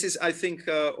 Yeah, this is, I think,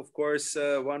 of course,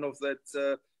 one of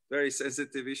that very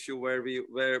sensitive issue where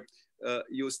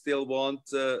you still want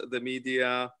the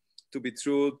media to be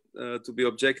true, to be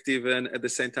objective, and at the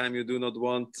same time you do not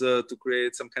want to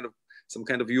create some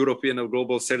kind of European or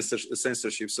global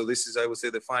censorship. So this is, I would say,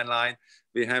 the fine line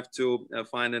we have to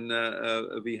find, and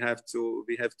we have to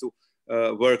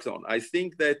work on. I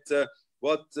think that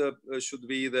what should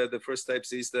be the first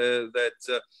steps is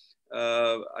that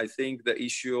I think the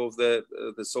issue of the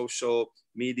social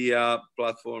media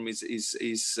platform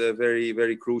is very,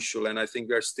 very crucial, and I think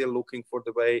we are still looking for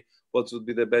the way, what would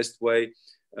be the best way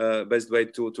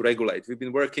to regulate. We've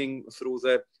been working through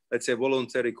the, let's say,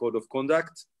 voluntary code of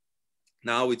conduct.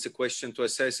 Now it's a question to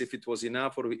assess if it was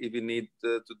enough or if we need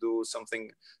to do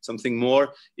something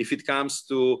more. If it comes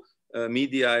to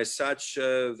media as such,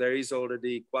 there is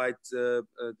already quite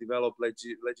developed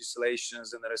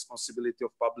legislations and the responsibility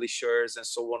of publishers and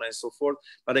so on and so forth.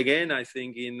 But again, I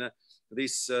think in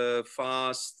this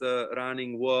fast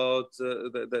running world,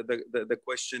 the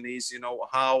question is,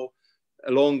 how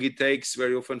long it takes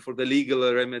very often for the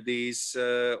legal remedies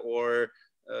or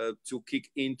to kick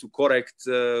in to correct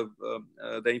the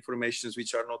informations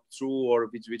which are not true or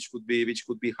which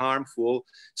could be harmful.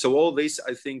 So all this,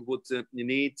 I think, would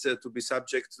need to be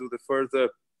subject to the further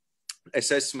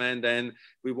assessment, and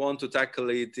we want to tackle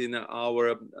it in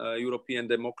our European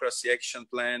Democracy Action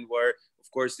Plan, where, of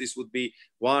course, this would be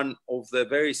one of the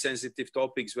very sensitive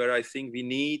topics where I think we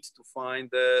need to find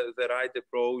the right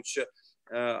approach,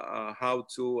 how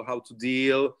to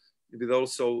deal with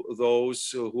also those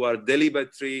who are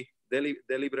deliberately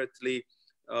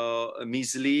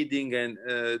misleading and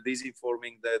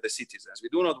disinforming the citizens. We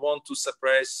do not want to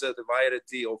suppress the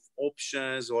variety of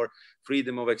options or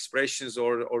freedom of expressions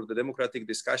or the democratic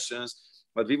discussions,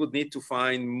 but we would need to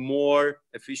find more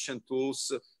efficient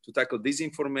tools to tackle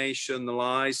disinformation,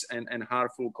 lies, and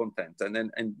harmful content.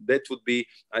 And that would be,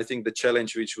 I think, the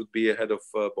challenge which would be ahead of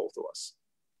both of us.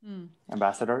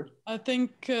 Ambassador? I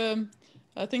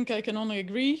think I can only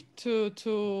agree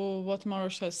to what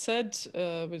Maros has said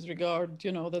with regard,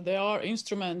 that there are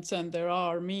instruments and there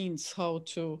are means how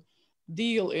to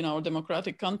deal in our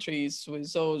democratic countries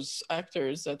with those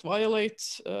actors that violate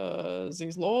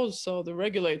these laws. So the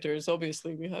regulators,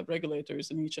 obviously, we have regulators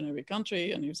in each and every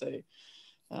country, and if they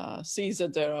see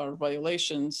that there are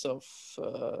violations of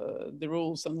the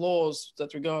rules and laws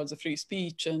that regards the free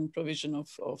speech and provision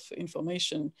of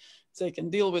information, they can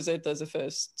deal with it as a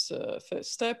first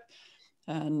step.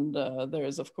 And there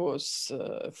is, of course,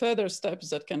 further steps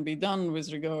that can be done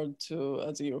with regard to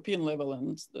at the European level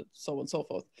and so on and so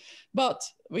forth. But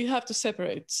we have to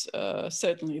separate,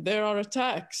 certainly. There are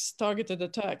attacks, targeted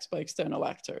attacks by external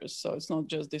actors. So it's not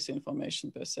just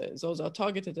disinformation per se. Those are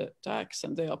targeted attacks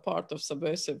and they are part of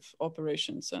subversive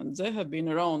operations. And they have been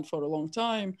around for a long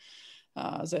time.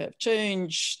 They have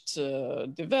changed,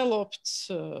 developed,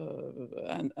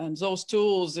 and those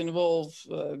tools involve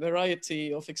a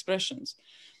variety of expressions.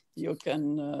 You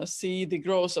can see the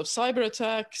growth of cyber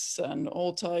attacks and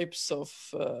all types of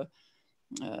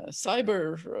cyber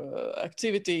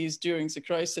activities during the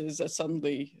crisis that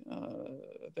suddenly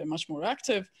they're much more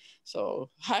active. So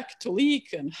hack to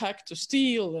leak and hack to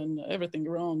steal and everything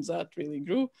around that really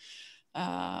grew.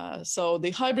 So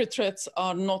the hybrid threats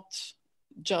are not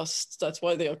just, that's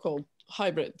why they are called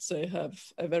hybrids. They have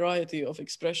a variety of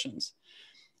expressions.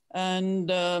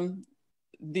 And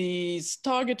these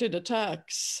targeted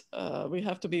attacks, we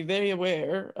have to be very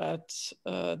aware at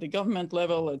the government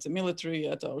level, at the military,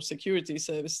 at our security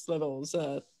service levels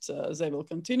that they will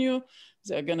continue.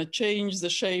 They're going to change the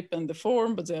shape and the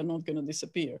form, but they are not going to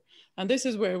disappear. And this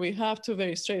is where we have to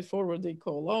very straightforwardly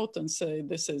call out and say,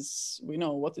 this is, we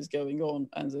know what is going on,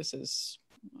 and this is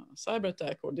cyber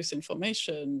attack or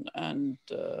disinformation, and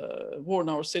warn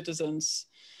our citizens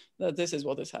that this is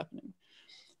what is happening.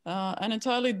 An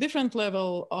entirely different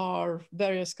level are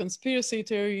various conspiracy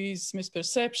theories,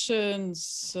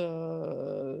 misperceptions,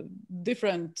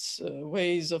 different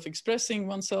ways of expressing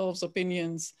oneself's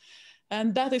opinions.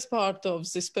 And that is part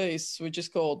of the space which is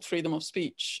called freedom of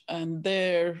speech. And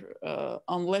there,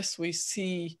 unless we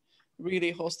see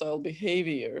really hostile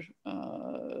behavior,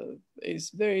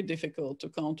 is very difficult to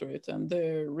counter it. And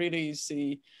there really is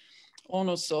the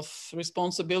onus of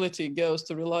responsibility goes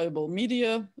to reliable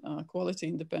media, quality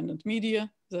independent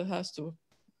media that has to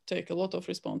take a lot of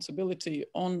responsibility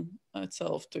on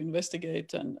itself to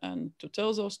investigate and to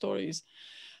tell those stories.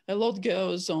 A lot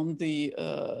goes on the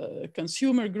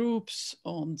consumer groups,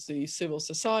 on the civil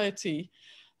society,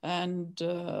 and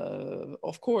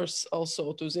of course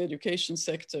also to the education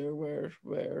sector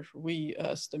where we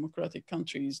as democratic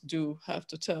countries do have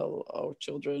to tell our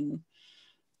children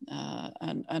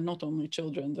and not only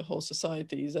children, the whole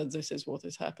society, that this is what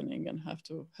is happening, and have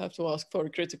to ask for a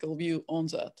critical view on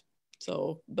that.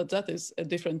 So, but that is a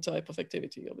different type of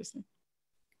activity, obviously.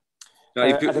 Now,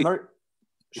 if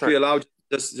you allow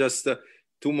just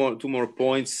two more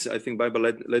points, I think Bible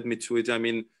led me to it. I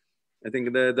mean, I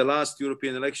think the last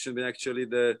European election been actually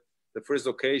the first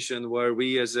occasion where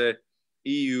we as a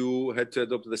EU had to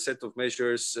adopt a set of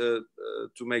measures to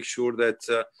make sure that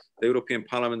the European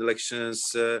Parliament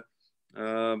elections,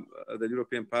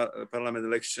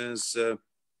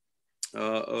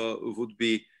 would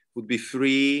be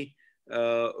free,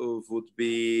 would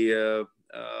be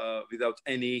without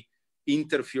any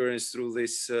interference through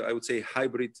this, I would say,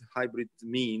 hybrid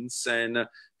means, and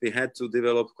they had to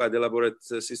develop quite elaborate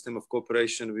system of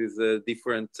cooperation with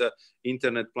different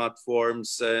internet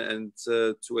platforms and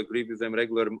to agree with them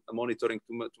regular monitoring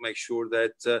to make sure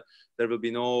that there will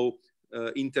be no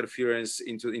interference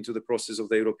into the process of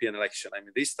the European election. I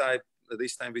mean, this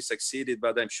time we succeeded,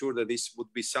 but I'm sure that this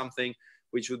would be something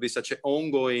which would be such an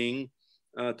ongoing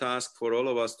task for all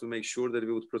of us to make sure that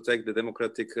we would protect the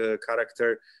democratic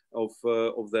character of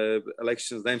the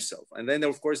elections themselves. And then,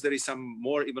 of course, there is some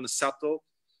more even subtle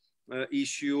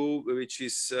issue, which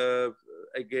is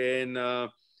again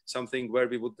something where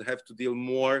we would have to deal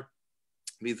more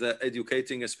with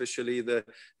educating, especially the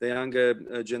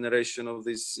younger generation of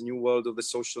this new world of the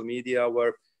social media,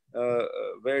 where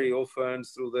very often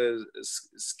through the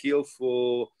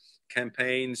skillful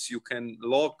campaigns you can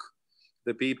lock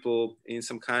the people in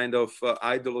some kind of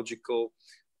ideological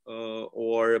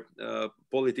or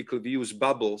political views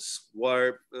bubbles,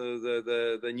 where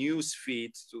the news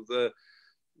feed to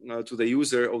the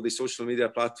user of the social media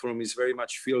platform is very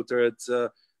much filtered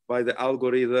by the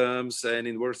algorithms, and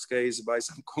in worst case by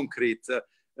some concrete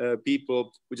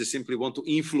people who just simply want to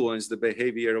influence the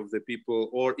behavior of the people,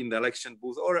 or in the election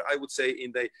booth, or I would say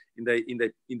in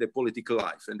the political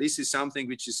life. And this is something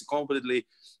which is a completely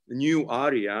new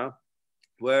area,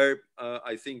 where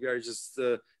I think we are just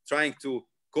trying to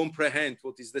comprehend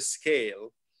what is the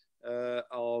scale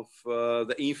of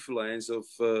the influence of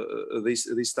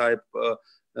this type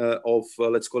of,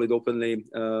 let's call it openly,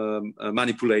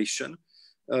 manipulation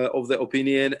of the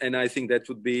opinion. And I think that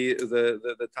would be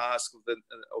the task of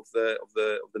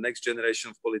the next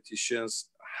generation of politicians,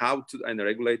 and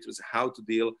regulators, how to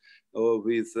deal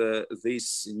with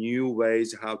these new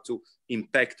ways, how to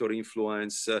impact or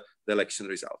influence the election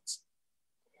results.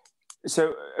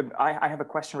 So I have a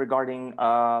question regarding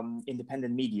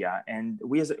independent media, and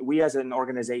we as an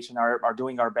organization are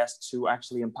doing our best to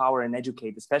actually empower and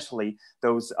educate, especially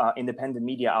those independent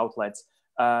media outlets,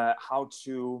 how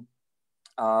to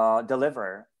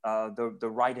deliver the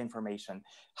right information.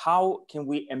 How can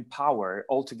we empower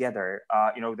altogether,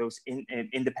 those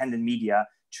independent media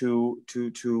to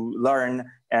learn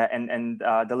and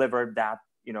deliver that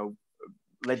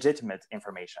legitimate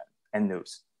information and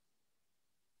news?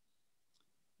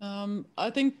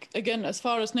 I think, again, as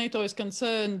far as NATO is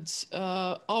concerned,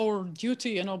 our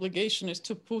duty and obligation is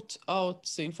to put out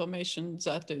the information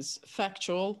that is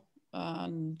factual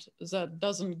and that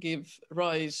doesn't give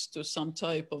rise to some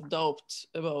type of doubt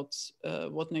about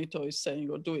what NATO is saying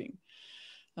or doing.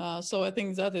 So I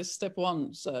think that is step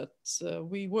one, that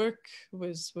we work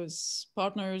with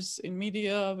partners in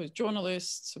media, with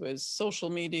journalists, with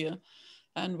social media,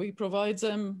 and we provide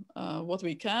them what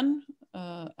we can,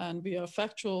 and we are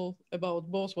factual about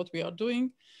both what we are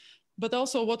doing, but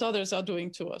also what others are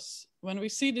doing to us. When we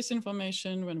see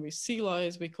disinformation, when we see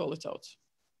lies, we call it out,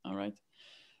 all right?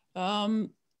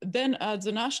 Then at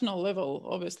the national level,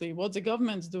 obviously, what the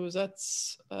governments do,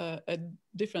 that's a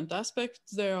different aspect.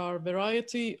 There are a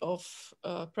variety of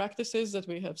practices that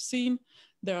we have seen.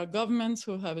 There are governments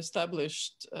who have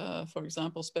established, for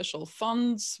example, special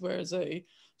funds where they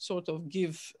sort of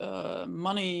give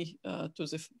money to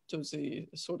the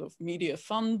sort of media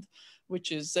fund,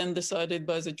 which is then decided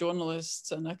by the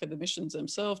journalists and academicians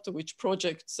themselves to which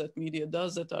projects that media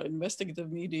does that are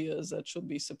investigative media that should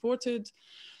be supported.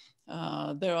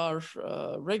 There are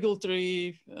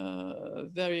regulatory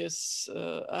various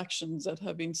actions that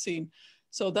have been seen.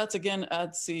 So that's again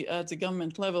at the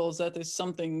government levels. That is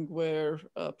something where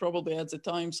probably at the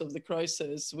times of the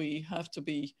crisis we have to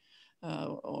be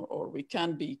or we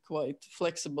can be quite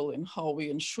flexible in how we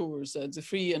ensure that the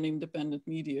free and independent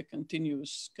media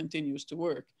continues to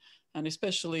work, and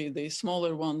especially the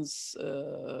smaller ones,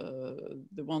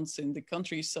 the ones in the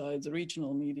countryside, the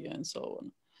regional media, and so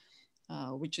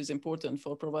on, which is important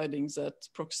for providing that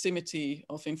proximity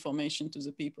of information to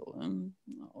the people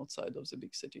outside of the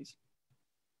big cities.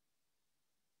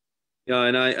 Yeah,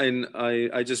 and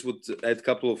I just would add a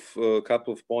couple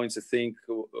of points. I think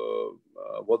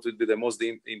what would be the most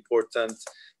important,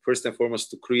 first and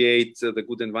foremost, to create the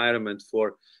good environment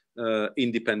for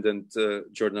independent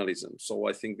journalism. So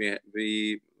I think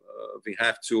we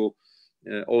have to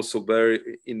also bear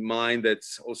in mind that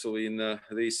also in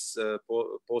this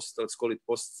let's call it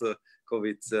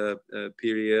post-COVID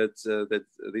period, that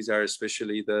these are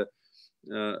especially the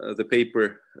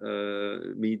paper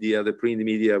media, the print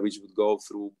media, which would go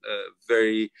through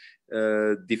very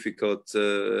difficult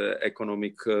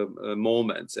economic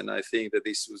moments. And I think that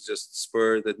this was just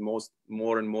spur that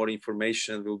more and more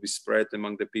information will be spread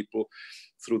among the people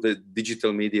through the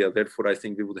digital media. Therefore, I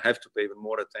think we would have to pay even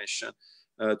more attention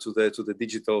to the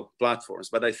digital platforms.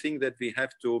 But I think that we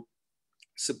have to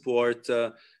support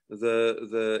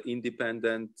the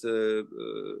independent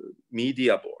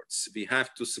media boards. We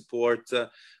have to support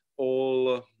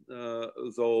all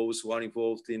those who are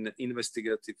involved in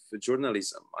investigative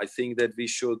journalism. I think that we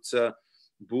should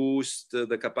boost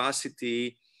the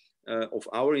capacity of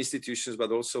our institutions,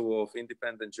 but also of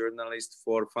independent journalists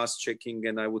for fast-checking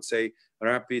and I would say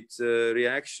rapid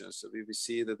reactions. So we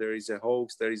see that there is a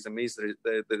hoax, there is a mystery,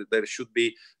 there should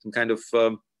be some kind of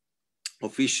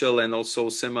official and also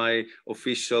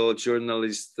semi-official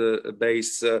journalist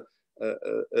base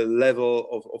level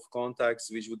of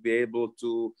contacts, which would be able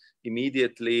to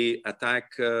immediately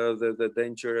attack the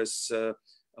dangerous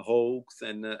hoax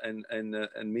and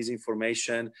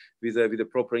misinformation with the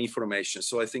proper information.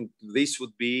 So I think this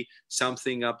would be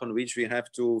something upon which we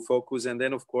have to focus. And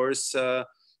then, of course,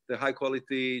 the high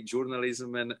quality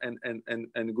journalism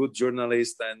and good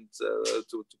journalists, and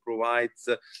to provide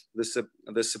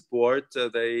the support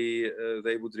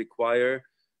they would require,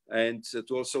 and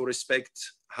to also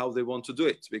respect how they want to do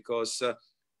it. Because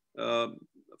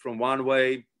from one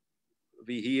way,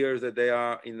 we hear that they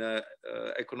are in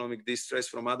economic distress.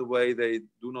 From other way, they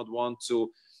do not want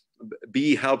to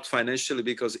be helped financially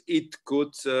because it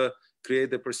could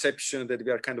create the perception that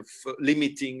we are kind of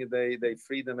limiting their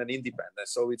freedom and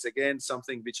independence. So it's again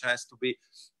something which has to be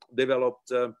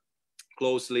developed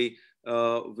closely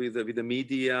with the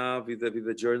media, with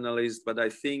the journalists. But I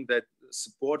think that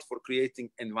support for creating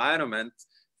environment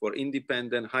for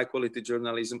independent, high quality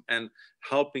journalism and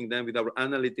helping them with our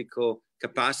analytical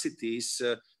capacities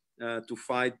to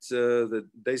fight the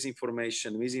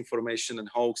disinformation, misinformation and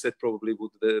hoax, that probably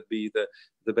would be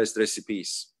the best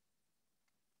recipes.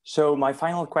 So my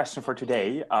final question for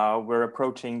today, we're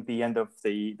approaching the end of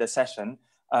the session.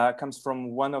 comes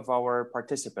from one of our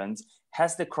participants.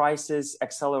 Has the crisis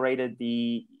accelerated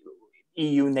the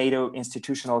EU-NATO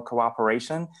institutional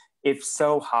cooperation? If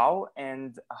so, how?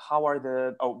 And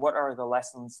what are the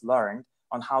lessons learned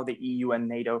on how the EU and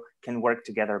NATO can work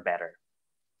together better?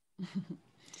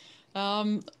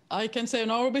 I can say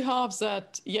on our behalf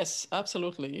that yes,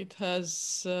 absolutely. It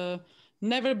has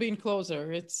never been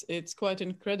closer. It's quite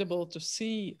incredible to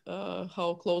see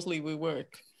how closely we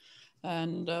work.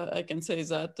 And I can say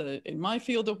that in my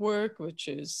field of work, which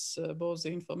is both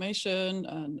the information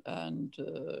and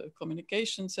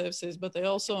communication services, but I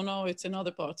also know it's in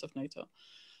other parts of NATO.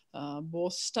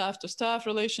 Both staff-to-staff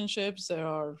relationships, there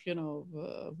are,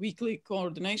 weekly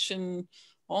coordination,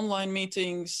 online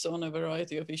meetings on a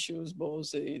variety of issues, both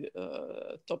the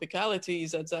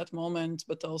topicalities at that moment,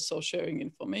 but also sharing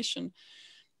information.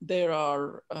 There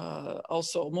are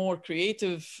also more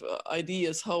creative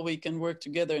ideas how we can work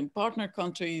together in partner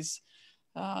countries.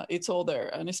 It's all there,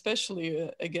 and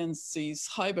especially against these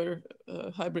hybrid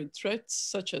threats,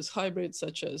 such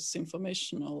as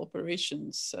informational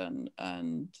operations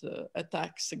and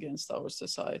attacks against our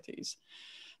societies.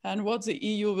 And what the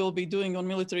EU will be doing on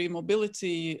military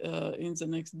mobility in the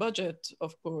next budget,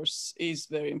 of course, is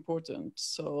very important.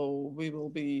 So we will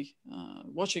be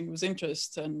watching with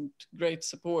interest and great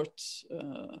support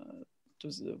to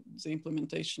the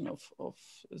implementation of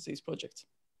these projects.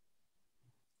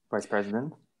 Vice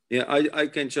President? Yeah, I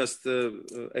can just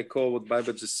echo what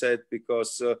Barbara just said,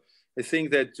 because I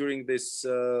think that during this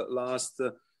last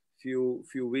few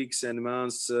weeks and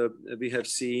months, we have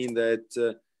seen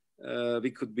that we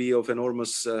could be of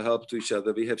enormous help to each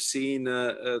other. We have seen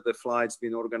the flights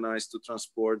being organized to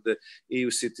transport the EU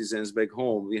citizens back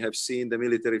home. We have seen the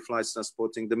military flights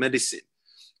transporting the medicine.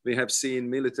 We have seen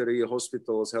military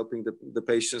hospitals helping the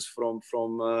patients from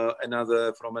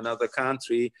another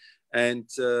country, and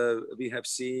we have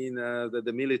seen that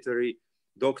the military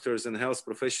doctors and health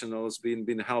professionals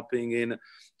been helping in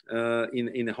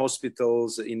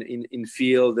hospitals, in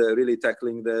field, really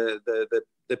tackling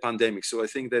the pandemic. So I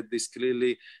think that this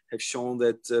clearly have shown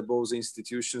that both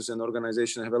institutions and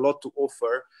organizations have a lot to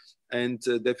offer, and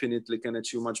definitely can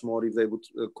achieve much more if they would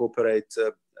cooperate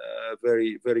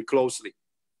very, very closely.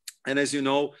 And as you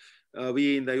know,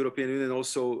 we in the European Union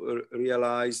also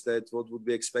realize that what would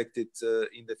be expected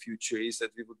in the future is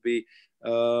that we would be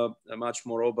much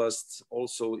more robust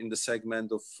also in the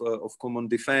segment of common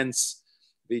defense.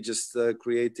 We just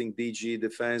creating DG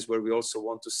Defense, where we also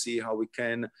want to see how we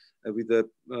can, with the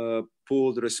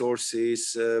pooled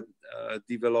resources,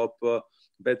 develop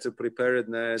better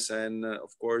preparedness, and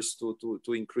of course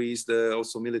to increase the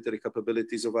also military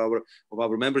capabilities of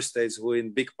our member states, who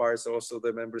in big parts are also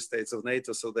the member states of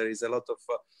NATO. So there is a lot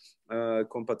of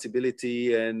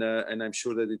compatibility, and I'm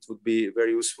sure that it would be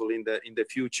very useful in the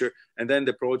future. And then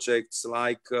the projects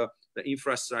like the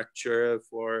infrastructure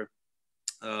for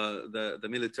the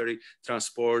military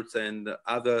transport and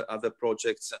other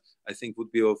projects, I think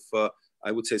would be of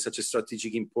I would say such a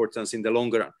strategic importance in the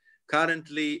long run.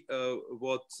 Currently,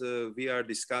 what we are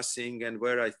discussing, and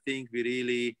where I think we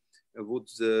really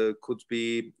could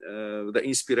be the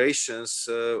inspirations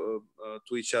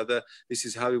to each other, this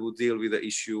is how we would deal with the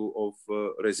issue of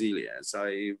resilience.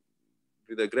 I,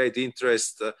 with a great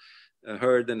interest,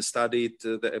 heard and studied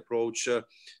the approach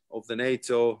of the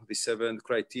NATO, the 7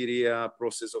 criteria,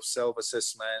 process of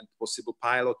self-assessment, possible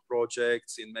pilot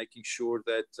projects in making sure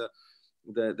that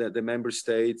the member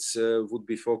states would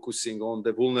be focusing on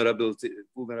the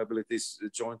vulnerabilities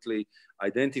jointly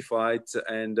identified,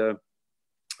 and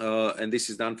this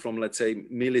is done from, let's say,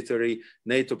 military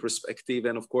NATO perspective.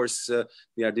 And of course,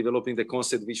 we are developing the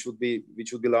concept which would be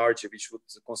larger, which would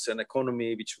concern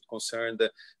economy, which would concern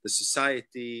the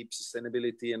society,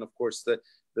 sustainability, and of course the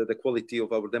quality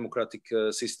of our democratic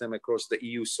system across the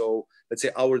EU. So let's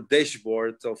say our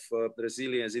dashboard of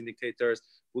resilience indicators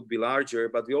would be larger,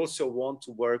 but we also want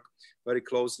to work very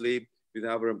closely with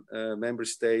our member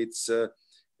states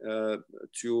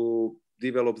to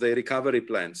develop their recovery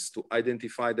plans, to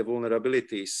identify the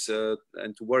vulnerabilities,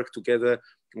 and to work together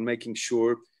on making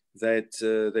sure that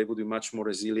they would be much more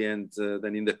resilient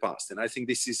than in the past. And I think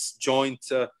this is joint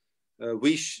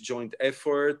wish, joint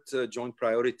effort, joint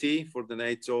priority for the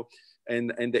NATO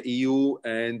and the EU.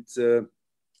 And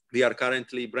we are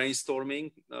currently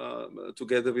brainstorming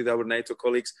together with our NATO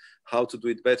colleagues how to do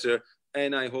it better.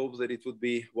 And I hope that it would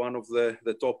be one of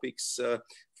the topics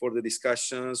for the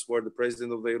discussions, where the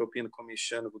President of the European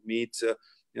Commission would meet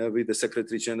with the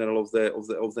Secretary General of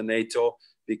the NATO,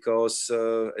 because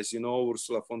as you know,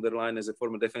 Ursula von der Leyen, as a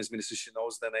former defense minister, she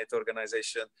knows the NATO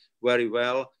organization very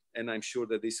well. And I'm sure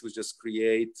that this will just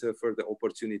create further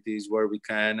opportunities where we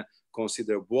can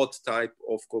consider what type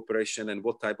of cooperation and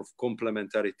what type of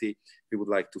complementarity we would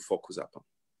like to focus upon.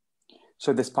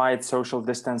 So despite social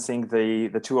distancing,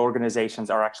 the two organizations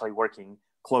are actually working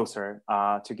closer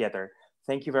together.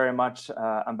 Thank you very much,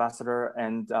 Ambassador,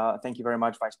 and thank you very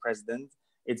much, Vice President.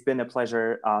 It's been a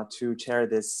pleasure to chair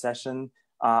this session.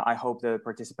 I hope the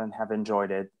participants have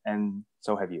enjoyed it, and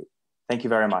so have you. Thank you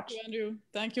very much. Thank you, Andrew.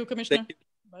 Thank you, Commissioner.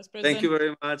 Vice President. Thank you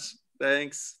very much.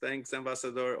 Thanks,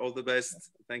 Ambassador. All the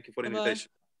best. Thank you for the invitation.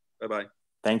 Bye-bye.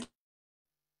 Thank you.